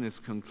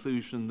reductionist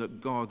conclusion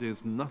that God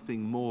is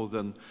nothing more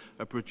than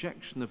a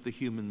projection of the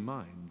human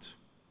mind.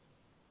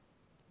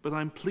 But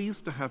I'm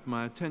pleased to have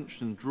my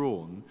attention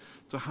drawn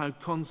to how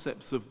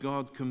concepts of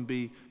God can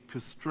be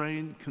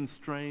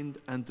constrained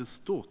and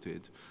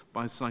distorted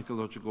by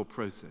psychological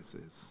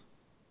processes.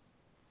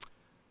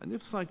 And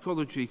if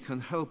psychology can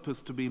help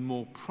us to be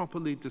more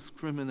properly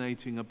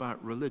discriminating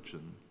about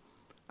religion,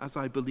 as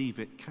I believe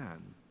it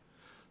can,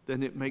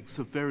 then it makes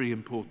a very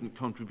important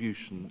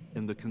contribution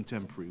in the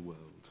contemporary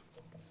world.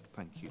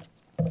 Thank you.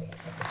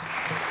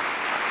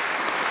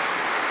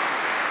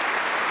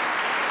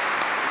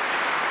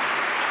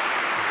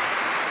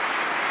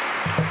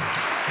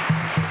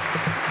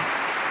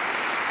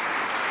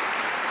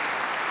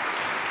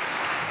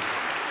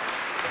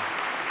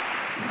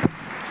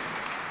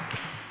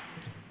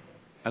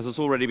 As has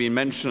already been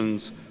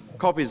mentioned,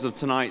 copies of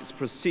tonight's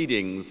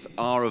proceedings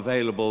are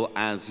available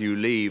as you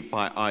leave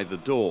by either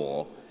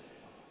door.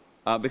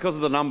 Because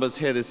of the numbers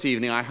here this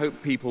evening, I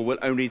hope people will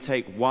only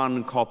take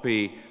one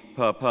copy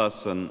per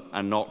person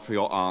and not for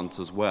your aunt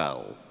as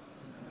well.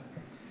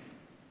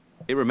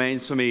 It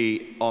remains for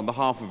me, on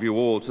behalf of you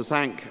all, to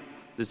thank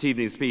this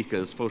evening's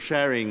speakers for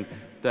sharing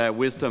their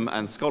wisdom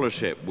and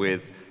scholarship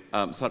with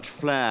such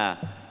flair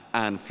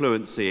and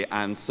fluency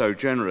and so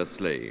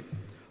generously.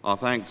 Our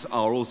thanks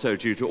are also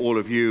due to all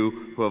of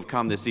you who have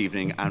come this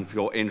evening and for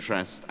your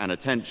interest and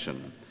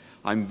attention.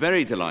 I'm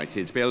very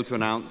delighted to be able to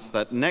announce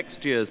that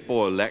next year's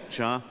Boyle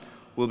Lecture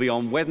will be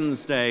on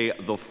Wednesday,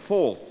 the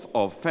 4th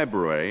of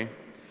February,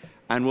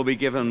 and will be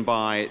given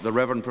by the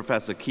Reverend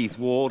Professor Keith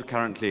Ward,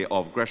 currently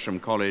of Gresham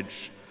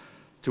College,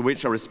 to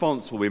which a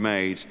response will be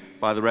made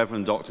by the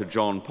Reverend Dr.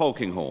 John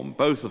Polkinghorne,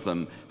 both of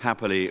them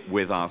happily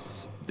with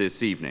us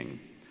this evening.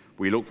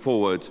 We look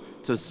forward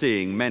to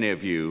seeing many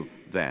of you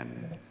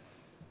then.